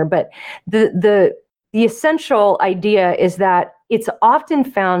it in here, but the essential idea is that it's often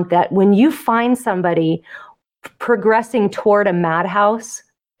found that when you find somebody progressing toward a madhouse,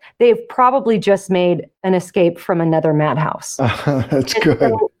 they've probably just made an escape from another madhouse. That's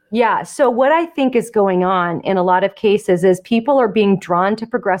good. So what I think is going on in a lot of cases is people are being drawn to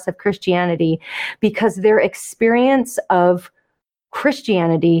progressive Christianity because their experience of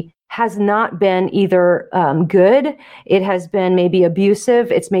Christianity has not been either good, it has been maybe abusive,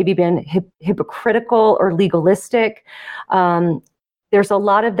 it's maybe been hypocritical or legalistic. There's a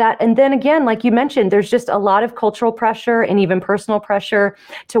lot of that. And then again, like you mentioned, there's just a lot of cultural pressure and even personal pressure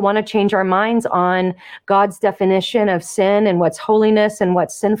to want to change our minds on God's definition of sin and what's holiness and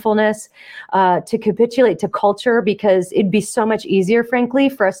what's sinfulness, to capitulate to culture, because it'd be so much easier, frankly,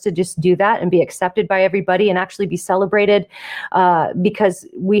 for us to just do that and be accepted by everybody and actually be celebrated, because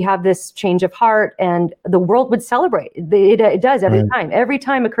we have this change of heart and the world would celebrate. It does every time. Every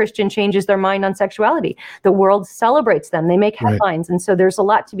time a Christian changes their mind on sexuality, the world celebrates them. They make headlines. And so there's a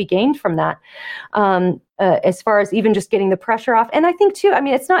lot to be gained from that, as far as even just getting the pressure off. And I think too,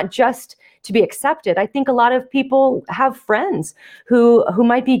 it's not just to be accepted. I think a lot of people have friends who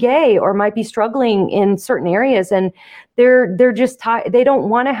might be gay or might be struggling in certain areas, and they're just they don't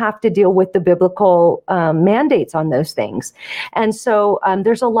want to have to deal with the biblical mandates on those things. And so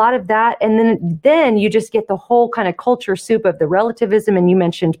there's a lot of that. And then you just get the whole kind of culture soup of the relativism. And you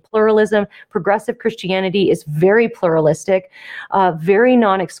mentioned pluralism. Progressive Christianity is very pluralistic, very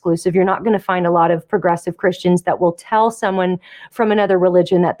non-exclusive. You're not going to find a lot of progressive Christians that will tell someone from another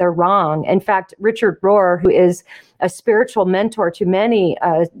religion that they're wrong. In fact, Richard Rohr, who is a spiritual mentor to many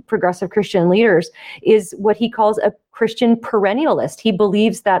progressive Christian leaders, is what he calls a Christian perennialist. He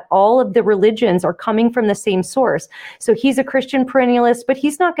believes that all of the religions are coming from the same source. So he's a Christian perennialist, but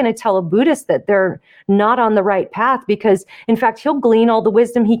he's not going to tell a Buddhist that they're not on the right path, because in fact, he'll glean all the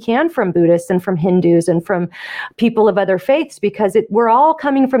wisdom he can from Buddhists and from Hindus and from people of other faiths, because we're all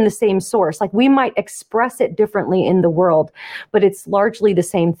coming from the same source. Like, we might express it differently in the world, but it's largely the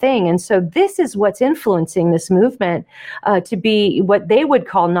same thing. And so this is what's influencing this movement to be what they would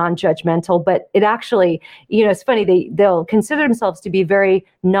call non-judgmental, but it actually, it's funny, they'll consider themselves to be very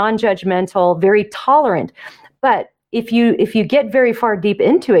non-judgmental, very tolerant. But if you get very far deep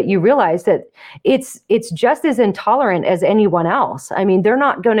into it, you realize that it's just as intolerant as anyone else. I mean, they're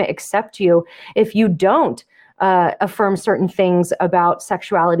not going to accept you if you don't affirm certain things about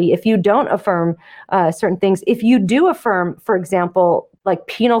sexuality, if you don't affirm certain things. If you do affirm, for example, like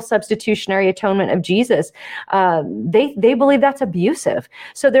penal substitutionary atonement of Jesus, they believe that's abusive.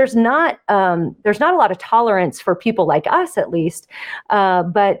 So there's not a lot of tolerance for people like us, at least.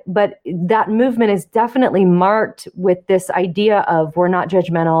 But that movement is definitely marked with this idea of we're not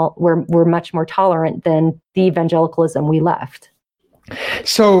judgmental, we're much more tolerant than the evangelicalism we left.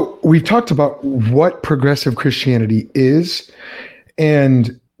 So we've talked about what progressive Christianity is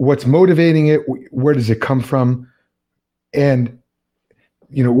and what's motivating it. Where does it come from? And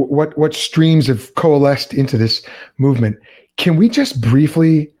what streams have coalesced into this movement. Can we just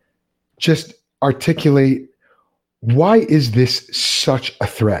briefly just articulate, why is this such a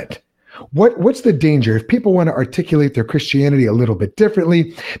threat? What's the danger? If people want to articulate their Christianity a little bit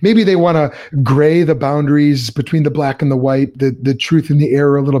differently, maybe they want to gray the boundaries between the black and the white, the truth and the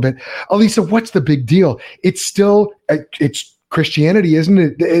error a little bit. Alisa, what's the big deal? It's still, it's Christianity, isn't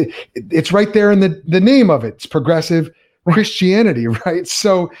it? It's right there in the name of it. It's progressive Christianity, right?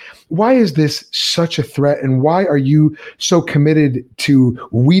 So why is this such a threat, and why are you so committed to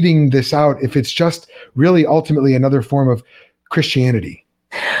weeding this out if it's just really ultimately another form of Christianity?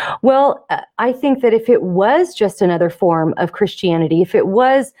 Well, I think that if it was just another form of Christianity, if it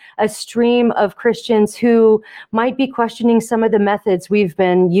was a stream of Christians who might be questioning some of the methods we've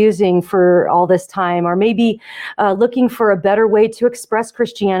been using for all this time, or maybe looking for a better way to express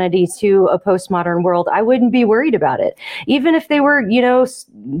Christianity to a postmodern world, I wouldn't be worried about it. Even if they were,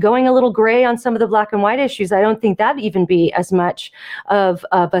 going a little gray on some of the black and white issues, I don't think that'd even be as much of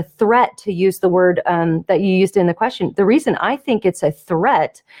a threat, to use the word that you used in the question. The reason I think it's a threat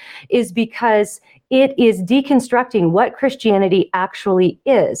is because it is deconstructing what Christianity actually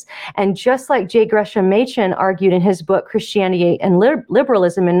is. And just like J. Gresham Machen argued in his book, Christianity and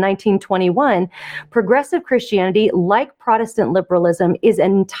Liberalism in 1921, progressive Christianity, like Protestant liberalism, is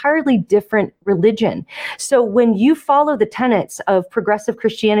an entirely different religion. So when you follow the tenets of progressive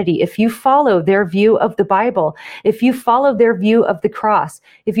Christianity, if you follow their view of the Bible, if you follow their view of the cross,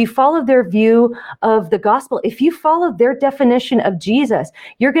 if you follow their view of the gospel, if you follow their definition of Jesus,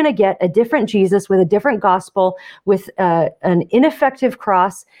 you're going to get a different Jesus with a different gospel, with an ineffective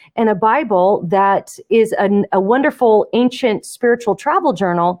cross, and a Bible that is a wonderful ancient spiritual travel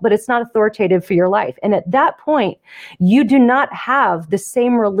journal, but it's not authoritative for your life. And at that point, you do not have the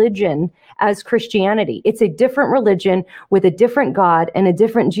same religion as Christianity. It's a different religion with a different God and a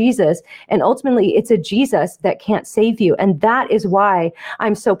different Jesus. And ultimately, it's a Jesus that can't save you. And that is why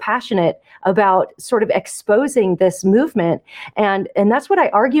I'm so passionate about sort of exposing this movement. And that's what I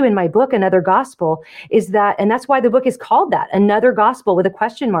argue in my book, Another Gospel, is that, and that's why the book is called that, Another Gospel with a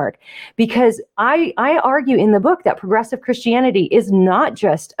question mark, because I argue in the book that progressive Christianity is not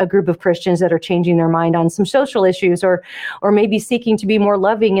just a group of Christians that are changing their mind on some social issues or maybe seeking to be more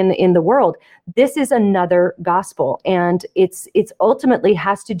loving in the world. This is another gospel, and it's ultimately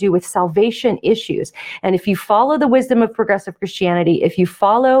has to do with salvation issues. And if you follow the wisdom of progressive Christianity, if you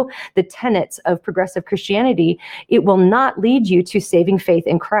follow the tenets of progressive Christianity, it will not lead you to saving faith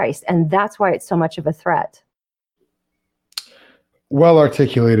in Christ. And that's why it's so much of a threat. Well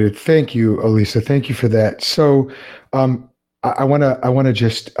articulated. Thank you, Alisa. Thank you for that. So I want to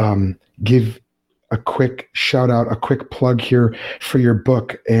just give a quick shout out, a quick plug here for your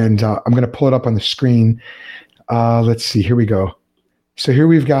book. And I'm going to pull it up on the screen. Let's see. Here we go. So here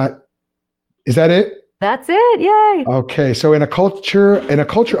we've got, is that it? That's it. Yay. Okay. So in a culture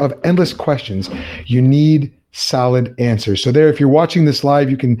of endless questions, you need solid answers. So there, if you're watching this live,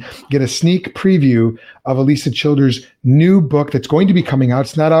 you can get a sneak preview of Alisa Childers' new book that's going to be coming out.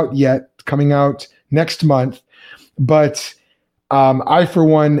 It's not out yet, coming out next month, but I, for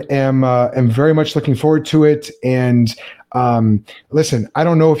one, am very much looking forward to it. And listen, I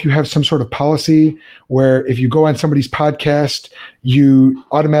don't know if you have some sort of policy where if you go on somebody's podcast, you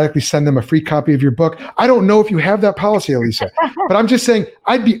automatically send them a free copy of your book. I don't know if you have that policy, Alisa, but I'm just saying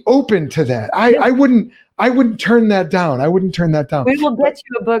I'd be open to that. I wouldn't turn that down. I wouldn't turn that down. We will get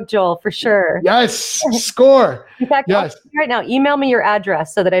you a book, Joel, for sure. Yes, score. In fact, yes. Right now, email me your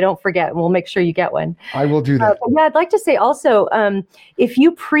address so that I don't forget, and we'll make sure you get one. I will do that. Yeah, I'd like to say also, if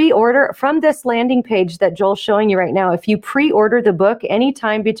you pre-order from this landing page that Joel's showing you right now, if you pre-order the book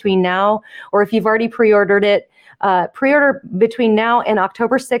anytime between now, or if you've already pre-ordered it, pre-order between now and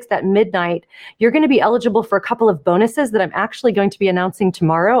October 6th at midnight, you're going to be eligible for a couple of bonuses that I'm actually going to be announcing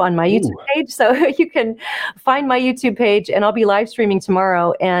tomorrow on my YouTube page. So you can find my YouTube page, and I'll be live streaming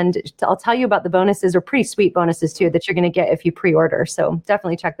tomorrow. And I'll tell you about the bonuses, or pretty sweet bonuses too, that you're going to get if you pre-order. So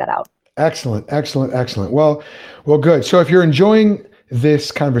definitely check that out. Excellent, excellent, excellent. Well, good. So if you're enjoying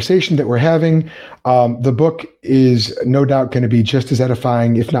this conversation that we're having, the book is no doubt going to be just as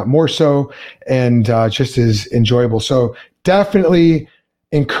edifying, if not more so, and just as enjoyable. So definitely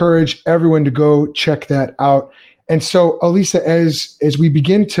encourage everyone to go check that out. And so, Alisa, as we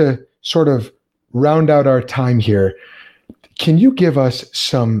begin to sort of round out our time here, can you give us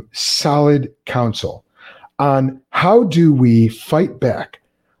some solid counsel on how do we fight back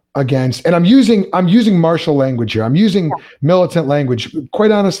against, and I'm using martial language here. I'm using militant language, quite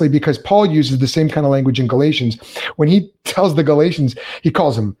honestly, because Paul uses the same kind of language in Galatians. When he tells the Galatians, he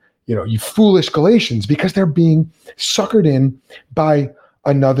calls them, you foolish Galatians, because they're being suckered in by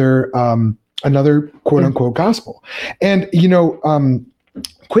another quote unquote gospel. And,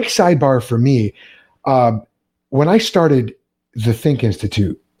 quick sidebar for me, when I started the Think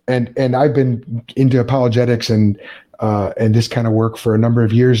Institute, and I've been into apologetics and this kind of work for a number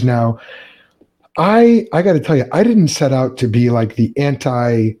of years now, I got to tell you, I didn't set out to be like the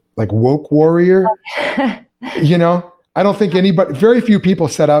woke warrior. I don't think very few people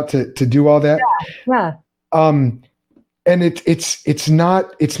set out to do all that. Yeah. And it's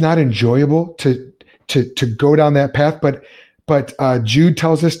not enjoyable to go down that path. But Jude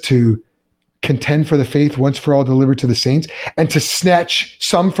tells us to contend for the faith once for all delivered to the saints, and to snatch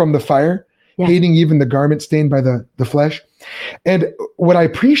some from the fire, hating even the garment stained by the flesh. And what I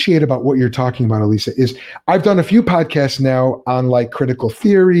appreciate about what you're talking about, Alisa, is I've done a few podcasts now on critical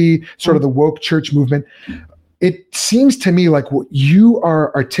theory, sort of the woke church movement. It seems to me like what you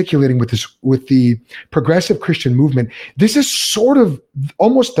are articulating with the progressive Christian movement, this is sort of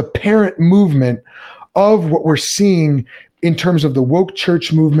almost the parent movement of what we're seeing in terms of the woke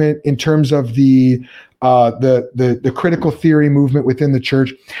church movement, in terms of the critical theory movement within the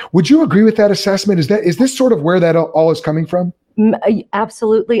church. Would you agree with that assessment? Is this sort of where that all is coming from?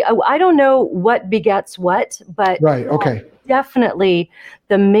 Absolutely. I don't know what begets what, but right. Okay. Definitely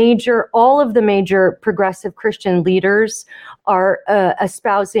all of the major progressive Christian leaders are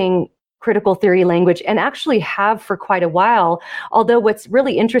espousing critical theory language, and actually have for quite a while. Although what's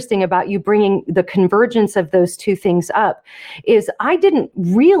really interesting about you bringing the convergence of those two things up is I didn't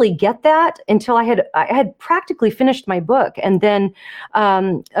really get that until I had practically finished my book. And then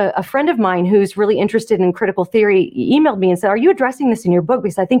a friend of mine who's really interested in critical theory emailed me and said, "Are you addressing this in your book?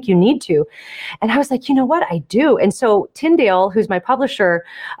 Because I think you need to." And I was like, you know what? I do. And so Tyndale, who's my publisher,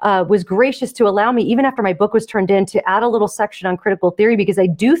 was gracious to allow me, even after my book was turned in, to add a little section on critical theory, because I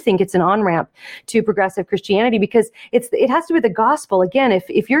do think it's an on-ramp to progressive Christianity, because it has to do with the gospel. Again,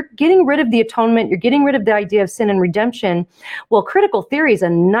 if you're getting rid of the atonement, you're getting rid of the idea of sin and redemption, well, critical theory is a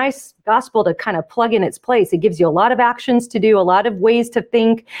nice gospel to kind of plug in its place. It gives you a lot of actions to do, a lot of ways to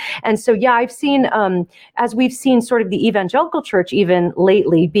think. And so, I've seen, as we've seen sort of the evangelical church even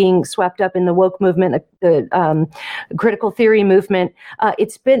lately being swept up in the woke movement, the critical theory movement,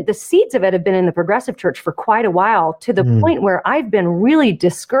 the seeds of it have been in the progressive church for quite a while, to the point where I've been really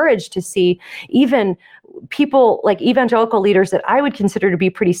discouraged to see even people like evangelical leaders that I would consider to be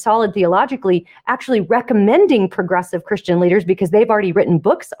pretty solid theologically actually recommending progressive Christian leaders, because they've already written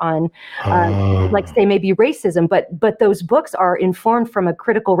books on, say maybe racism, but those books are informed from a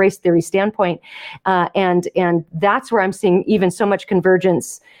critical race theory standpoint, and that's where I'm seeing even so much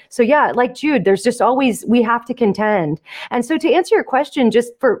convergence. So like Jude, there's just always, we have to contend. And so to answer your question,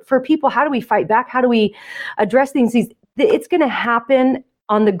 just for people, how do we fight back? How do we address things? It's going to happen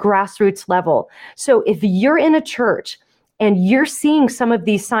on the grassroots level. So if you're in a church and you're seeing some of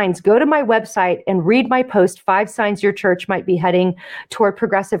these signs, go to my website and read my post, 5 Signs Your Church Might Be Heading Toward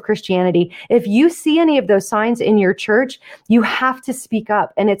Progressive Christianity. If you see any of those signs in your church, you have to speak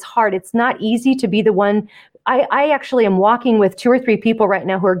up. And it's hard. It's not easy to be the one. I actually am walking with 2 or 3 people right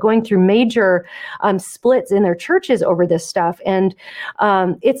now who are going through major splits in their churches over this stuff. And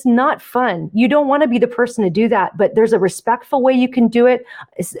it's not fun. You don't want to be the person to do that, but there's a respectful way you can do it.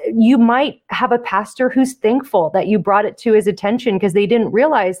 You might have a pastor who's thankful that you brought it to his attention, because they didn't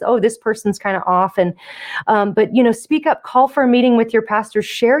realize, oh, this person's kind of off. And but speak up, call for a meeting with your pastor,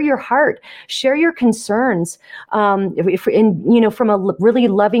 share your heart, share your concerns. From a really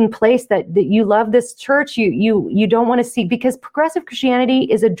loving place that you love this church, You don't want to see, because progressive Christianity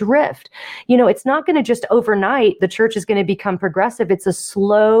is a drift. It's not going to just overnight, the church is going to become progressive. It's a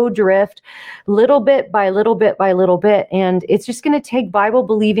slow drift, little bit by little bit by little bit. And it's just going to take Bible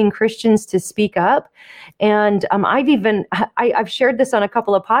believing Christians to speak up. And I've shared this on a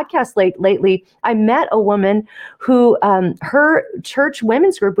couple of podcasts lately. I met a woman who her church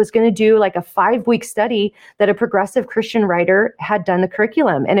women's group was going to do like a 5-week study that a progressive Christian writer had done the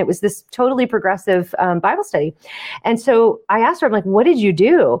curriculum. And it was this totally progressive Bible study. And so I asked her, I'm like, what did you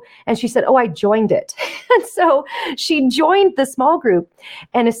do? And she said, oh, I joined it. And so she joined the small group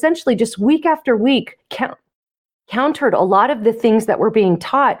and essentially just week after week countered a lot of the things that were being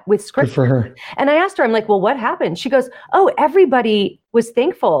taught with scripture. Good for her. And I asked her, I'm like, well, what happened? She goes, oh, everybody was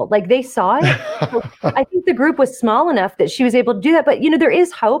thankful. Like they saw it. I think the group was small enough that she was able to do that. But, there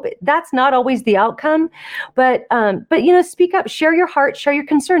is hope. That's not always the outcome. But speak up, share your heart, share your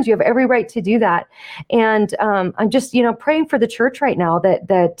concerns. You have every right to do that. And I'm just, praying for the church right now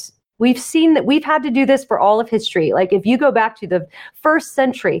that we've seen that we've had to do this for all of history. Like if you go back to the first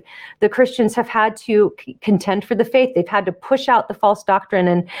century, the Christians have had to contend for the faith. They've had to push out the false doctrine.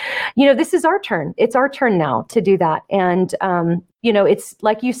 And, this is our turn. It's our turn now to do that. And, it's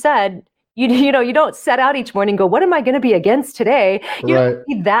like you said, you don't set out each morning and go, what am I going to be against today? You don't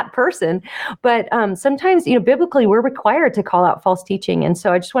be that person. But sometimes, biblically, we're required to call out false teaching. And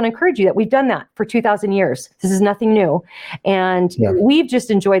so I just want to encourage you that we've done that for 2,000 years. This is nothing new. And we've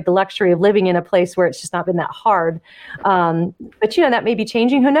just enjoyed the luxury of living in a place where it's just not been that hard. But, that may be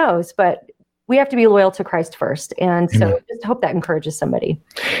changing. Who knows? But we have to be loyal to Christ first. And so I just hope that encourages somebody.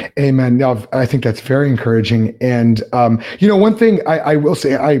 Amen. No, I think that's very encouraging. And, one thing I will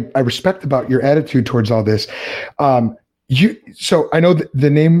say, I respect about your attitude towards all this. So I know the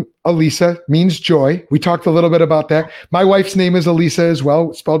name Elisa means joy. We talked a little bit about that. My wife's name is Elisa as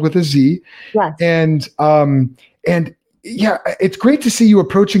well, spelled with a Z. Yes. And it's great to see you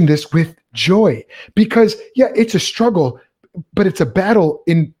approaching this with joy because it's a struggle, but it's a battle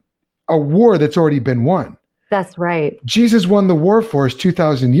in a war that's already been won. That's right. Jesus won the war for us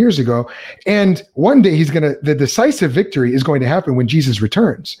 2,000 years ago. And one day the decisive victory is going to happen when Jesus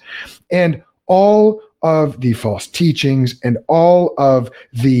returns. And all of the false teachings and all of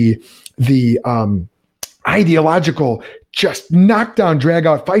the ideological, just knockdown, drag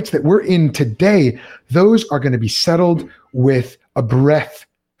out fights that we're in today, those are going to be settled with a breath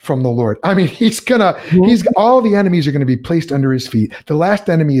from the Lord. I mean, all the enemies are going to be placed under his feet. The last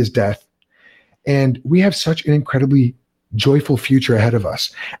enemy is death. And we have such an incredibly joyful future ahead of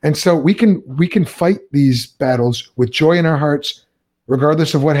us. And so we can fight these battles with joy in our hearts,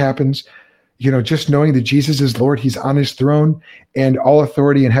 regardless of what happens, just knowing that Jesus is Lord, he's on his throne, and all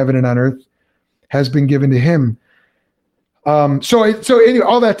authority in heaven and on earth has been given to him. So anyway,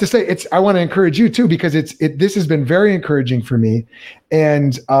 all that to say, I want to encourage you too, because this has been very encouraging for me.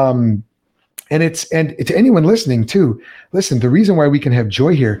 And to anyone listening too, listen, the reason why we can have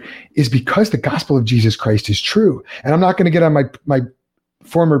joy here is because the gospel of Jesus Christ is true. And I'm not going to get on my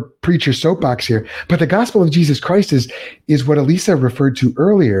former preacher soapbox here, but the gospel of Jesus Christ is what Elisa referred to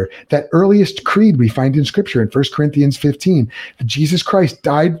earlier, that earliest creed we find in scripture in 1 Corinthians 15, that Jesus Christ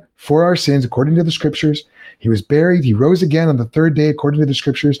died for our sins according to the scriptures. He was buried. He rose again on the third day, according to the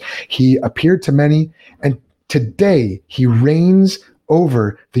scriptures. He appeared to many. And today he reigns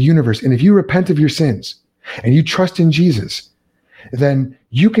over the universe. And if you repent of your sins and you trust in Jesus, then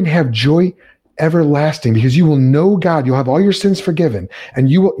you can have joy everlasting because you will know God. You'll have all your sins forgiven,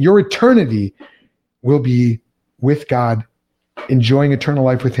 and your eternity will be with God, enjoying eternal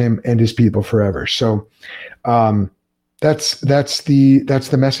life with him and his people forever. So, that's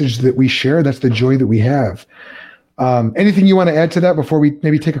the message that we share. That's the joy that we have. Anything you want to add to that before we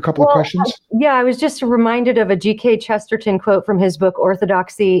maybe take a couple of questions? Yeah, I was just reminded of a G.K. Chesterton quote from his book,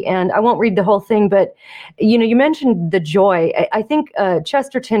 Orthodoxy, and I won't read the whole thing, but, you mentioned the joy. I think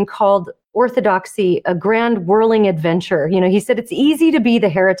Chesterton called orthodoxy a grand whirling adventure. He said it's easy to be the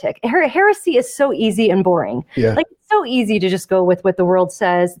heretic. Heresy is so easy and boring. Yeah. Like it's so easy to just go with what the world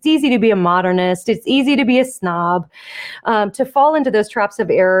says. It's easy to be a modernist. It's easy to be a snob, to fall into those traps of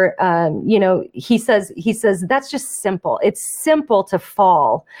error. He says that's just simple. It's simple to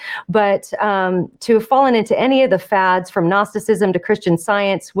fall, but to have fallen into any of the fads from Gnosticism to Christian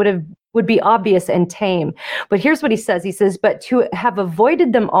Science would be obvious and tame. But here's what he says. He says, but to have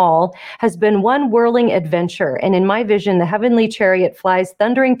avoided them all has been one whirling adventure. And in my vision, the heavenly chariot flies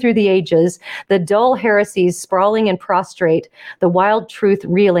thundering through the ages, the dull heresies sprawling and prostrate, the wild truth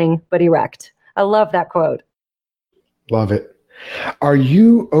reeling but erect. I love that quote. Love it. Are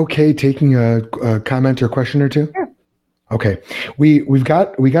you okay taking a comment or question or two? Sure. Okay, we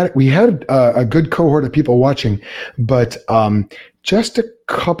had a good cohort of people watching, but just a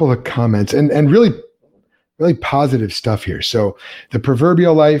couple of comments and really positive stuff here. So the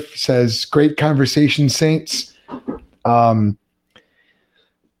Proverbial Life says, "Great conversation, saints."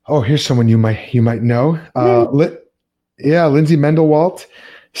 Here's someone you might know. Lindsay Mendenwalt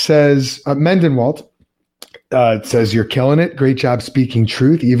says, says, "You're killing it. Great job speaking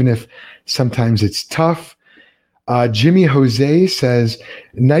truth, even if sometimes it's tough." Jimmy Jose says,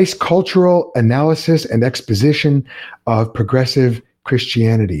 "Nice cultural analysis and exposition of progressive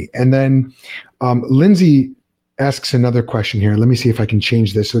Christianity." And then Lindsay asks another question here. Let me see if I can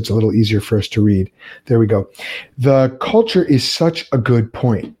change this so it's a little easier for us to read. There we go. "The culture is such a good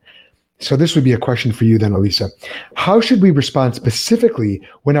point." So this would be a question for you then, Elisa. "How should we respond specifically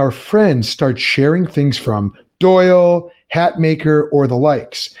when our friends start sharing things from Doyle, Hatmaker, or the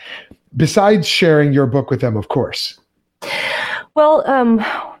likes? Besides sharing your book with them, of course." Well,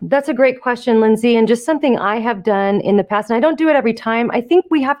 that's a great question, Lindsay, and just something I have done in the past. And I don't do it every time. I think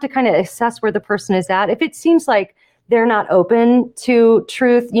we have to kind of assess where the person is at. If it seems like they're not open to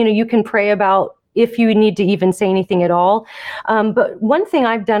truth, you can pray about if you need to even say anything at all. But one thing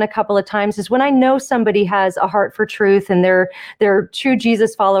I've done a couple of times is when I know somebody has a heart for truth and they're true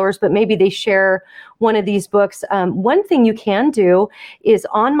Jesus followers, but maybe they share one of these books. One thing you can do is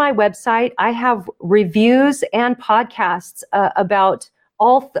on my website, I have reviews and podcasts about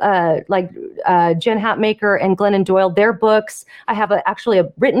all Jen Hatmaker and Glennon Doyle, their books. I have actually a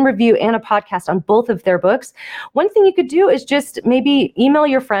written review and a podcast on both of their books. One thing you could do is just maybe email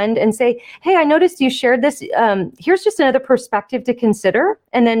your friend and say, "Hey, I noticed you shared this. Here's just another perspective to consider,"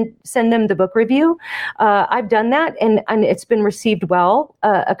 and then send them the book review. I've done that, and it's been received well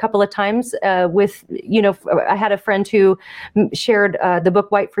a couple of times with, I had a friend who shared the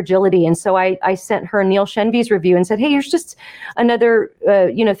book White Fragility, and so I sent her Neil Shenvi's review and said, "Hey, here's just another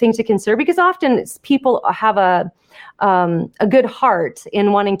thing to consider," because often people have a good heart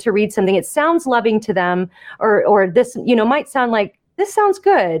in wanting to read something. It sounds loving to them, or this, might sound like this sounds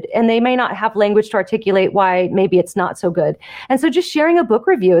good, and they may not have language to articulate why maybe it's not so good. And so just sharing a book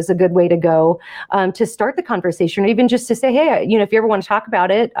review is a good way to go to start the conversation, or even just to say, "Hey, if you ever want to talk about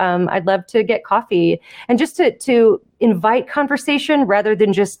it, I'd love to get coffee," and just to invite conversation rather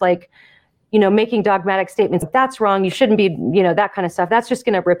than just making dogmatic statements. "That's wrong. You shouldn't be," that kind of stuff. That's just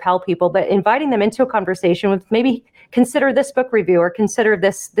going to repel people. But inviting them into a conversation with maybe consider this book review or consider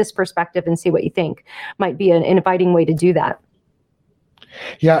this perspective and see what you think might be an inviting way to do that.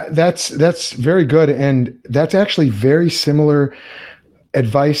 Yeah, that's very good. And that's actually very similar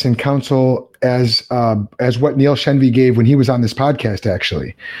advice and counsel as what Neil Shenvi gave when he was on this podcast,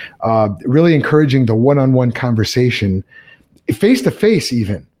 actually. Really encouraging the one-on-one conversation, face-to-face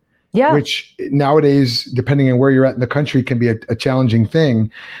even. Yeah. Which nowadays, depending on where you're at in the country, can be a challenging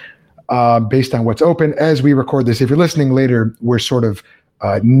thing based on what's open. As we record this, if you're listening later, we're sort of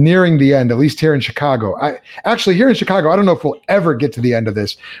nearing the end, at least here in Chicago. Here in Chicago, I don't know if we'll ever get to the end of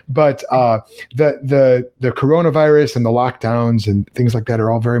this, but the coronavirus and the lockdowns and things like that are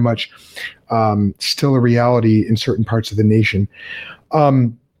all very much still a reality in certain parts of the nation.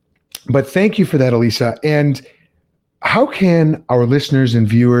 But thank you for that, Elisa. And how can our listeners and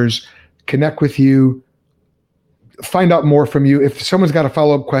viewers connect with you, find out more from you? If someone's got a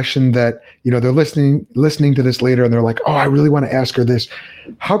follow-up question that, they're listening to this later and they're like, "Oh, I really want to ask her this,"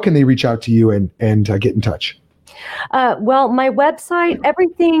 how can they reach out to you and get in touch? Well, my website,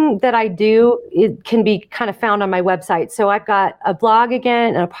 everything that I do, it can be kind of found on my website. So I've got a blog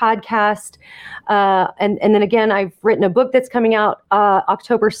again and a podcast. And then again, I've written a book that's coming out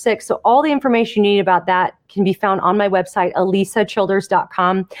October 6th. So all the information you need about that can be found on my website,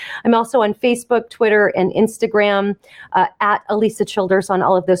 elisachilders.com. I'm also on Facebook, Twitter, and Instagram at Elisa Childers on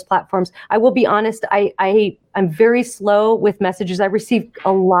all of those platforms. I will be honest, I'm very slow with messages. I receive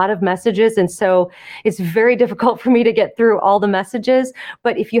a lot of messages, and so it's very difficult for me to get through all the messages.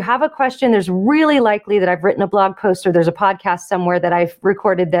 But if you have a question, there's really likely that I've written a blog post or there's a podcast somewhere that I've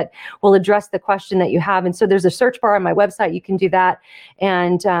recorded that will address the question that you have. And so there's a search bar on my website. You can do that.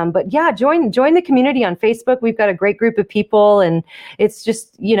 And but yeah, join the community on Facebook. We've got a great group of people, and it's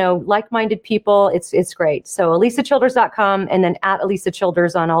just, like-minded people. It's great. So elisachilders.com, and then at Elisa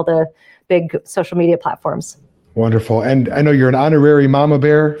Childers on all the big social media platforms. Wonderful. And I know you're an honorary Mama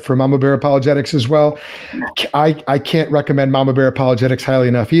Bear for Mama Bear Apologetics as well. I can't recommend Mama Bear Apologetics highly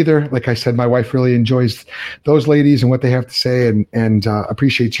enough either. Like I said, my wife really enjoys those ladies and what they have to say, and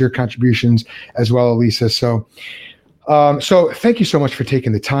appreciates your contributions as well, Elisa. So thank you so much for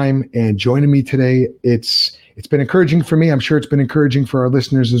taking the time and joining me today. It's been encouraging for me. I'm sure it's been encouraging for our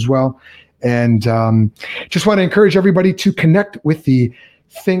listeners as well. And just want to encourage everybody to connect with the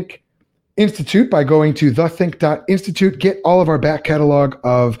Think Institute by going to thethink.institute. Get all of our back catalog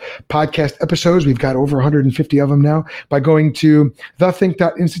of podcast episodes. We've got over 150 of them now by going to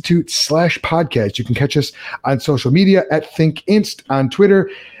thethink.institute/podcast. You can catch us on social media at ThinkInst on Twitter,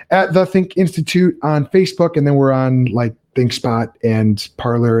 at The Think Institute on Facebook, and then we're on like ThinkSpot and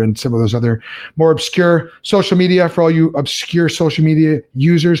Parler and some of those other more obscure social media for all you obscure social media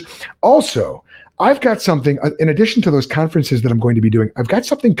users. Also, I've got something, in addition to those conferences that I'm going to be doing, I've got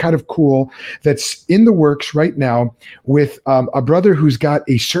something kind of cool that's in the works right now with a brother who's got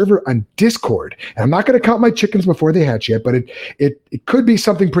a server on Discord. And I'm not going to count my chickens before they hatch yet, but it could be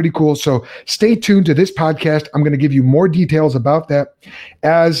something pretty cool. So stay tuned to this podcast. I'm going to give you more details about that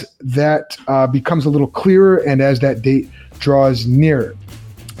as that becomes a little clearer and as that date draws nearer.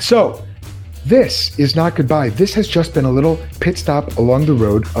 So, this is not goodbye. This has just been a little pit stop along the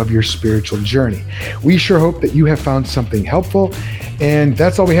road of your spiritual journey. We sure hope that you have found something helpful, and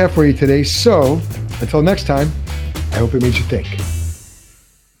that's all we have for you today. So until next time, I hope it made you think.